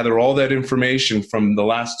to gather all that information from the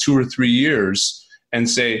last 2 or 3 years and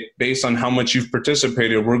say, based on how much you've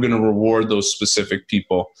participated, we're going to reward those specific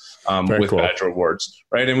people with cool Badger rewards,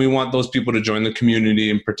 right? And we want those people to join the community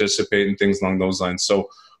and participate in things along those lines. So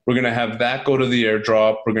we're going to have that go to the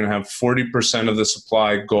airdrop. We're going to have 40% of the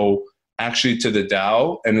supply go actually to the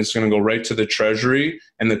DAO, and it's going to go right to the treasury,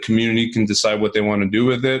 and the community can decide what they want to do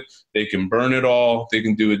with it. They can burn it all. They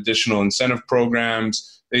can do additional incentive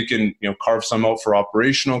programs. They can, carve some out for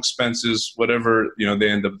operational expenses, whatever, they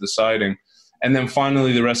end up deciding. And then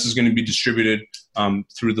finally, the rest is going to be distributed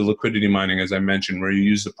through the liquidity mining, as I mentioned, where you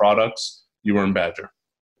use the products, you earn Badger.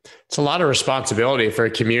 It's a lot of responsibility for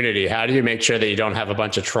a community. How do you make sure that you don't have a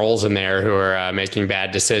bunch of trolls in there who are making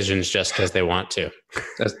bad decisions just because they want to?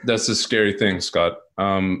 That's the scary thing, Scott.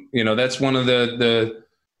 That's one of the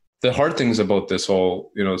hard things about this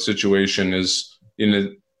whole situation is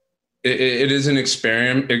it is an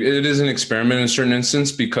experiment. It is an experiment in a certain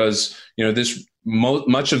instance because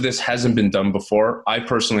much of this hasn't been done before. I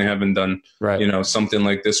personally haven't done something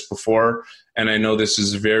like this before, and I know this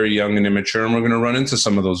is very young and immature, and we're going to run into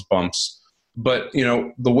some of those bumps. But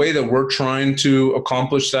the way that we're trying to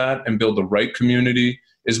accomplish that and build the right community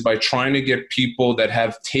is by trying to get people that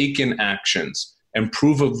have taken actions, and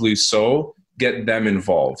provably so, get them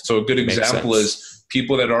involved. So a good example is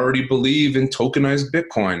people that already believe in tokenized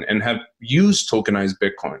Bitcoin and have used tokenized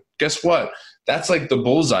Bitcoin. Guess what? That's like the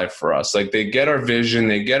bullseye for us. Like, they get our vision,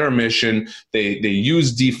 they get our mission, they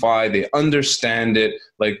use DeFi, they understand it.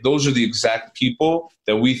 Like, those are the exact people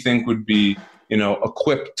that we think would be,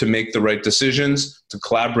 equipped to make the right decisions, to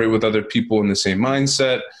collaborate with other people in the same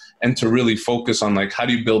mindset, and to really focus on how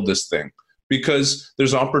do you build this thing? Because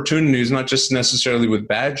there's opportunities, not just necessarily with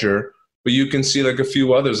Badger, but you can see a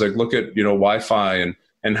few others. Look at, Wi-Fi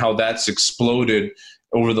and how that's exploded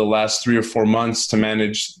over the last 3 or 4 months to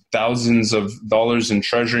manage thousands of dollars in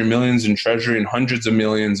treasury, millions in treasury, and hundreds of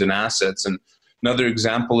millions in assets. And another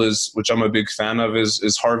example is, which I'm a big fan of,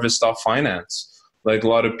 is Harvest.finance. A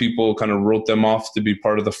lot of people kind of wrote them off to be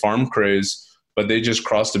part of the farm craze, but they just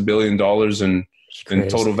crossed $1 billion in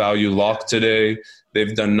total value locked today.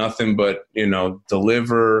 They've done nothing but,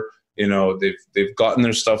 deliver. They've gotten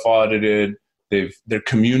their stuff audited. Their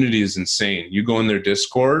community is insane. You go in their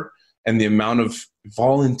Discord, and the amount of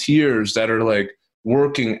volunteers that are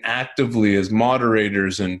working actively as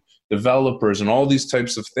moderators and developers and all these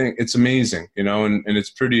types of things, it's amazing, and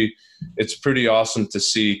it's pretty awesome to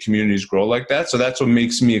see communities grow like that. So that's what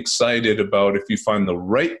makes me excited about, if you find the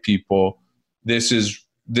right people, this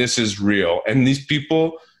is real. And these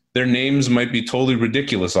people, their names might be totally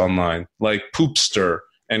ridiculous online, like Poopster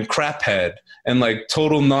and craphead and like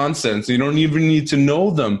total nonsense. You don't even need to know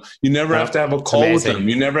them. You never have to have a call with them.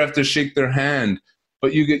 You never have to shake their hand.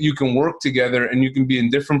 But you can work together, and you can be in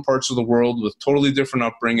different parts of the world with totally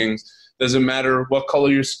different upbringings. Doesn't matter what color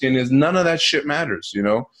your skin is. None of that shit matters, you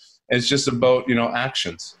know? It's just about, you know,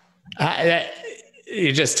 actions.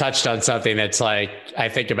 You just touched on something that's like, I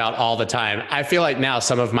think about all the time. I feel like now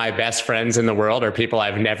some of my best friends in the world are people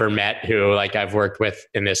I've never met who like I've worked with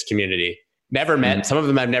in this community. Never met. Mm-hmm. Some of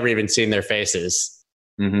them I've never even seen their faces.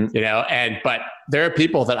 Mm-hmm. You know, but there are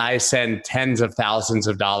people that I send tens of thousands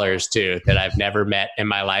of dollars to that I've never met in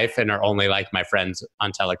my life and are only like my friends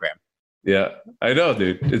on Telegram. Yeah, I know,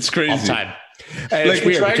 dude. It's crazy. All the time. Like,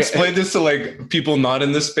 try to explain this to like people not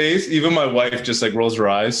in the space. Even my wife just like rolls her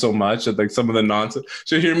eyes so much at like some of the nonsense.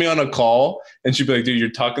 She'll hear me on a call and she'll be like, dude,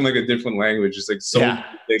 you're talking like a different language. It's like so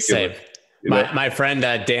ridiculous. Same. My friend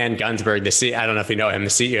Dan Gunsberg, I don't know if you know him, the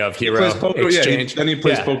CEO of Hero Exchange. He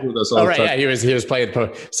plays poker with us all the time. Yeah, he was playing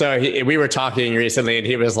poker. So we were talking recently, and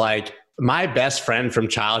he was like, my best friend from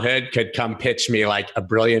childhood could come pitch me like a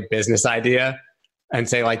brilliant business idea and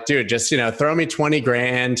say like, dude, just, you know, throw me 20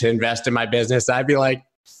 grand to invest in my business. I'd be like,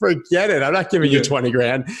 forget it. I'm not giving you 20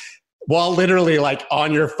 grand. While literally like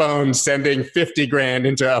on your phone sending 50 grand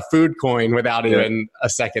into a food coin without even a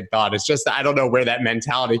second thought. It's just, I don't know where that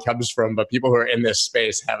mentality comes from, but people who are in this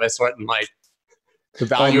space have a certain like the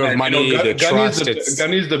value of money, the trust.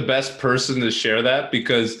 Gunny's the best person to share that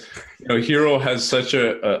because, you know, Hero has such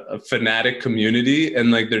a fanatic community, and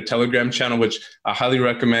like their Telegram channel, which I highly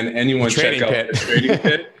recommend anyone check out. The Trading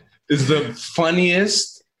Pit is the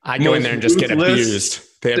funniest. I go in there and just get abused.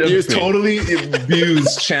 They abuse me. Totally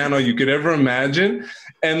abused channel you could ever imagine.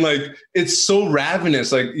 And like, it's so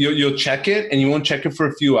ravenous. Like you'll check it and you won't check it for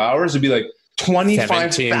a few hours. It'd be like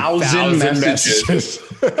 25,000 messages.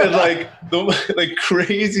 And like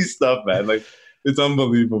crazy stuff, man. Like it's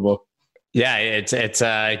unbelievable. Yeah, it's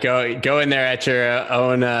go in there at your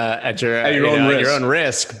own your own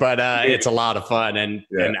risk, but it's a lot of fun and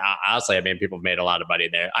honestly, I mean, people have made a lot of money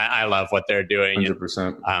there. I love what they're doing.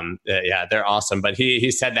 100%. Yeah, they're awesome. But he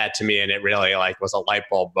said that to me, and it really like was a light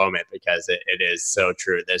bulb moment because it is so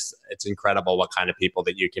true. It's incredible what kind of people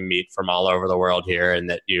that you can meet from all over the world here, and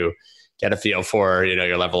that you get a feel for, you know,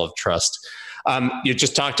 your level of trust. You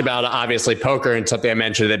just talked about obviously poker and something I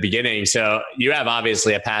mentioned at the beginning. So you have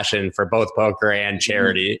obviously a passion for both poker and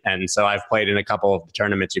charity. And so I've played in a couple of the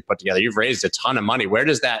tournaments you put together. You've raised a ton of money. Where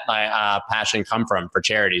does that passion come from for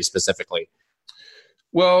charity specifically?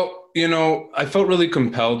 Well, you know, I felt really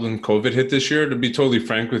compelled when COVID hit this year. To be totally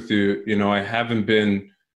frank with you, you know, I haven't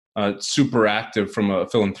been super active from a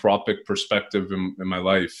philanthropic perspective in my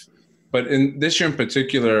life. But in this year in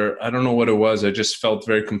particular, I don't know what it was. I just felt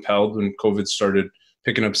very compelled when COVID started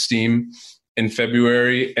picking up steam in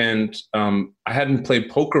February. And I hadn't played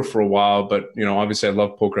poker for a while, but, you know, obviously I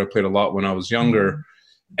love poker. I played a lot when I was younger.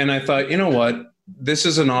 And I thought, you know what? This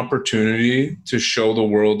is an opportunity to show the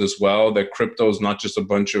world as well that crypto is not just a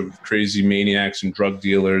bunch of crazy maniacs and drug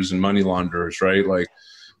dealers and money launderers, right? Like,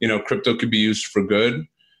 you know, crypto could be used for good,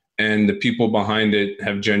 and the people behind it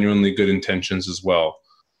have genuinely good intentions as well.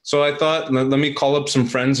 So I thought, let me call up some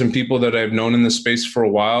friends and people that I've known in the space for a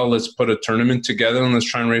while. Let's put a tournament together and let's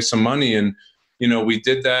try and raise some money. And, you know, we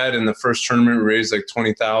did that. In the first tournament, we raised like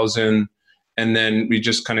 20,000. And then we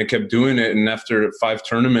just kind of kept doing it. And after 5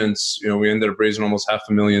 tournaments, you know, we ended up raising almost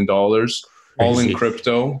 $500,000, all in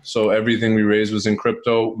crypto. So everything we raised was in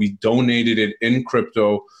crypto. We donated it in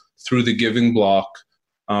crypto through the Giving Block,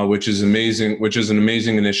 which is amazing, which is an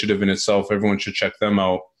amazing initiative in itself. Everyone should check them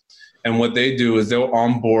out. And what they do is they'll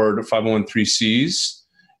onboard 501(c)(3)s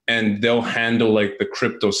and they'll handle like the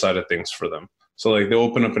crypto side of things for them. So like they'll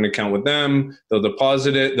open up an account with them, they'll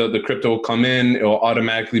deposit it, the crypto will come in, it will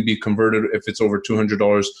automatically be converted if it's over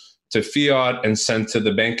 $200 to fiat and sent to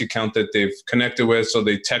the bank account that they've connected with. So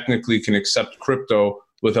they technically can accept crypto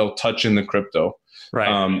without touching the crypto.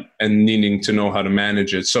 Right. And needing to know how to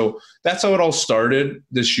manage it. So that's how it all started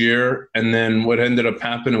this year. And then what ended up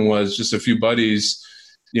happening was just a few buddies,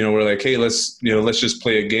 you know, we're like, hey, let's just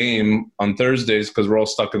play a game on Thursdays because we're all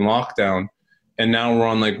stuck in lockdown. And now we're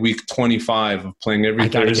on like week 25 of playing every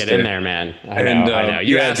Thursday. I gotta get in there, man. I know.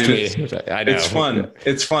 You asked me. I know. It's fun.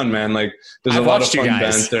 It's fun, man. Like there's a lot of fun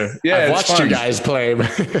banter. Yeah, I've watched you guys play.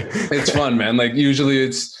 It's fun, man. Like usually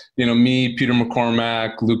it's, you know, me, Peter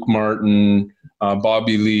McCormack, Luke Martin,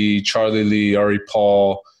 Bobby Lee, Charlie Lee, Ari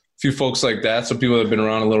Paul, a few folks like that. So people that have been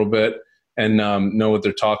around a little bit and know what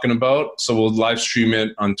they're talking about. So we'll live stream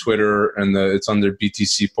it on Twitter, and it's on their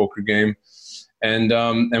BTC poker game. And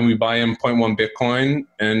we buy in 0.1 Bitcoin,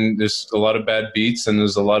 and there's a lot of bad beats, and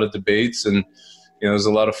there's a lot of debates, and you know, it was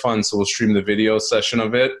a lot of fun. So we'll stream the video session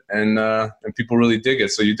of it, and people really dig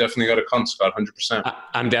it. So you definitely got to come, Scott, 100%.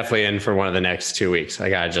 I'm definitely in for one of the next 2 weeks. I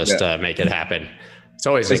gotta just make it happen. It's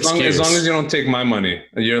always an excuse. As long as you don't take my money.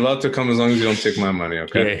 You're allowed to come as long as you don't take my money,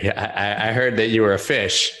 okay? Yeah, I heard that you were a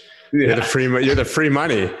fish. Yeah. You're the free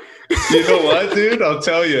money. You know what, dude? I'll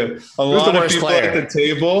tell you. A lot of people at the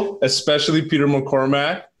table, especially Peter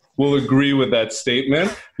McCormack, will agree with that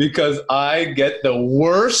statement because I get the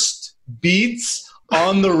worst beats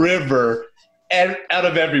on the river out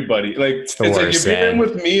of everybody. Like it's like you've been in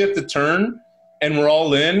with me at the turn and we're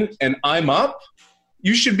all in and I'm up.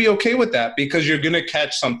 You should be okay with that because you're going to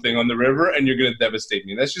catch something on the river and you're going to devastate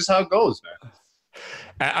me. That's just how it goes,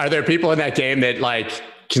 man. Are there people in that game that like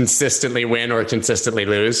consistently win or consistently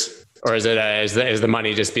lose? Or is it is the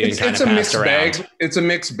money just being kind of passed around? It's a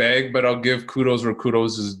mixed bag, but I'll give kudos where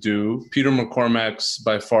kudos is due. Peter McCormack's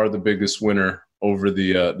by far the biggest winner over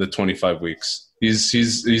the 25 weeks. He's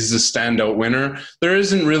the standout winner. There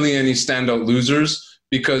isn't really any standout losers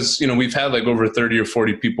because, you know, we've had like over 30 or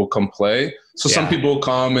 40 people come play. So some people will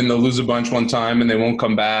come and they'll lose a bunch one time and they won't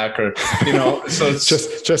come back, or, you know, so it's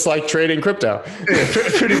just like trading crypto. Yeah,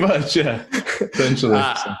 pretty much. Yeah. Essentially.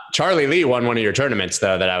 Charlie Lee won one of your tournaments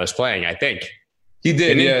though, that I was playing, I think. He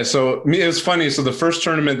did. Yeah. So it was funny. So the first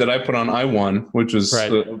tournament that I put on, I won, which was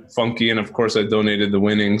funky. And of course I donated the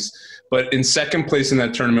winnings, but in second place in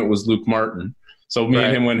that tournament was Luke Martin. So me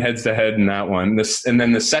and him went heads to head in that one. And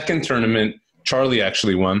then the second tournament, Charlie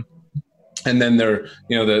actually won. And then there,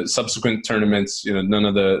 you know, the subsequent tournaments, you know, none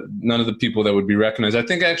of the people that would be recognized. I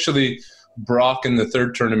think actually Brock in the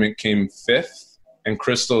third tournament came 5th and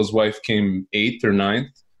Crystal's wife came 8th or 9th,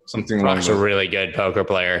 something like that. Brock's a really good poker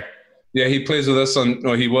player. Yeah, he plays with us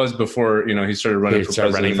he was before, you know, he started running for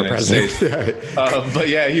president. But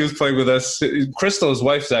yeah, he was playing with us. Crystal's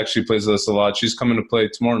wife actually plays with us a lot. She's coming to play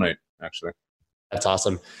tomorrow night, actually. That's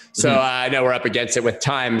awesome. So I know we're up against it with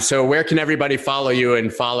time. So where can everybody follow you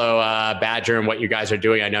and follow Badger and what you guys are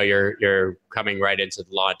doing? I know you're coming right into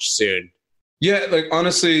the launch soon. Yeah, like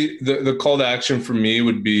honestly, the call to action for me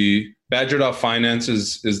would be Badger.finance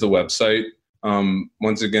is the website.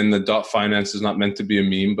 Once again, the .finance is not meant to be a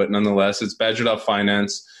meme, but nonetheless, it's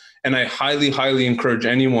Badger.finance. And I highly, highly encourage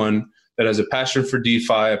anyone that has a passion for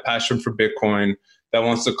DeFi, a passion for Bitcoin, that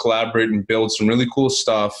wants to collaborate and build some really cool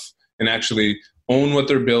stuff and actually own what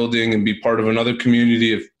they're building and be part of another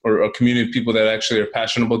community or a community of people that actually are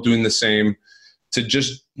passionate about doing the same, to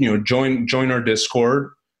just, you know, join our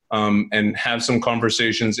Discord and have some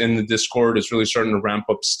conversations in the Discord. It's really starting to ramp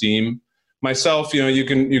up steam. Myself, you know, you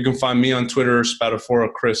can find me on Twitter.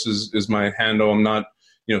 Spadafora Chris is my handle. I'm not,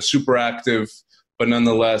 you know, super active, but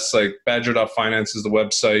nonetheless, like Badger.finance is the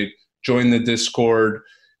website. Join the Discord.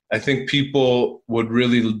 I think people would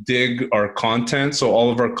really dig our content. So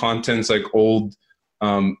all of our content's like old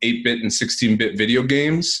 8-bit and 16-bit video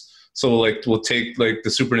games. So like we'll take like the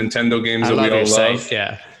Super Nintendo games that we all love.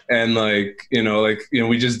 Yeah. And like, you know,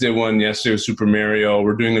 we just did one yesterday with Super Mario.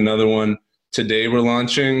 We're doing another one today. We're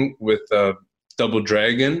launching with Double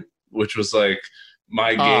Dragon, which was like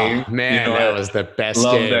my game. Man, you know, that was the best game.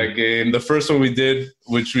 Love game. That game. The first one we did,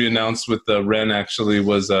 which we announced with Ren actually,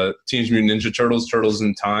 was Teenage Mutant Ninja Turtles, Turtles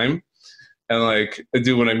in Time. And like,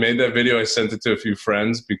 dude, when I made that video, I sent it to a few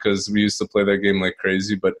friends because we used to play that game like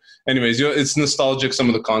crazy. But anyways, you know, it's nostalgic, some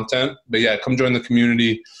of the content. But yeah, come join the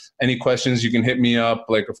community. Any questions, you can hit me up.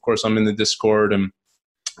 Like, of course, I'm in the Discord. And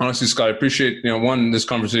honestly, Scott, I appreciate, you know, this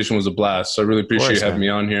conversation was a blast. So I really appreciate you having me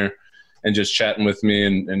on here and just chatting with me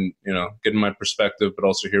and you know, getting my perspective, but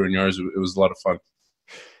also hearing yours. It was a lot of fun.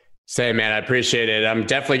 Say, man, I appreciate it. I'm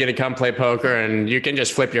definitely going to come play poker, and you can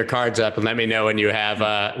just flip your cards up and let me know when you have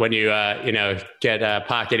you know, get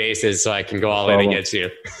pocket aces, so I can go all in against you.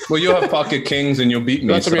 Well, you'll have pocket kings and you'll beat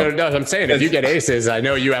me. That's what I'm saying. If you get aces, I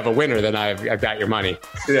know you have a winner. Then I've got your money.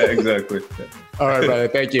 Yeah, exactly. All right, brother.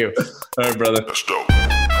 Thank you. All right, brother. Let's go.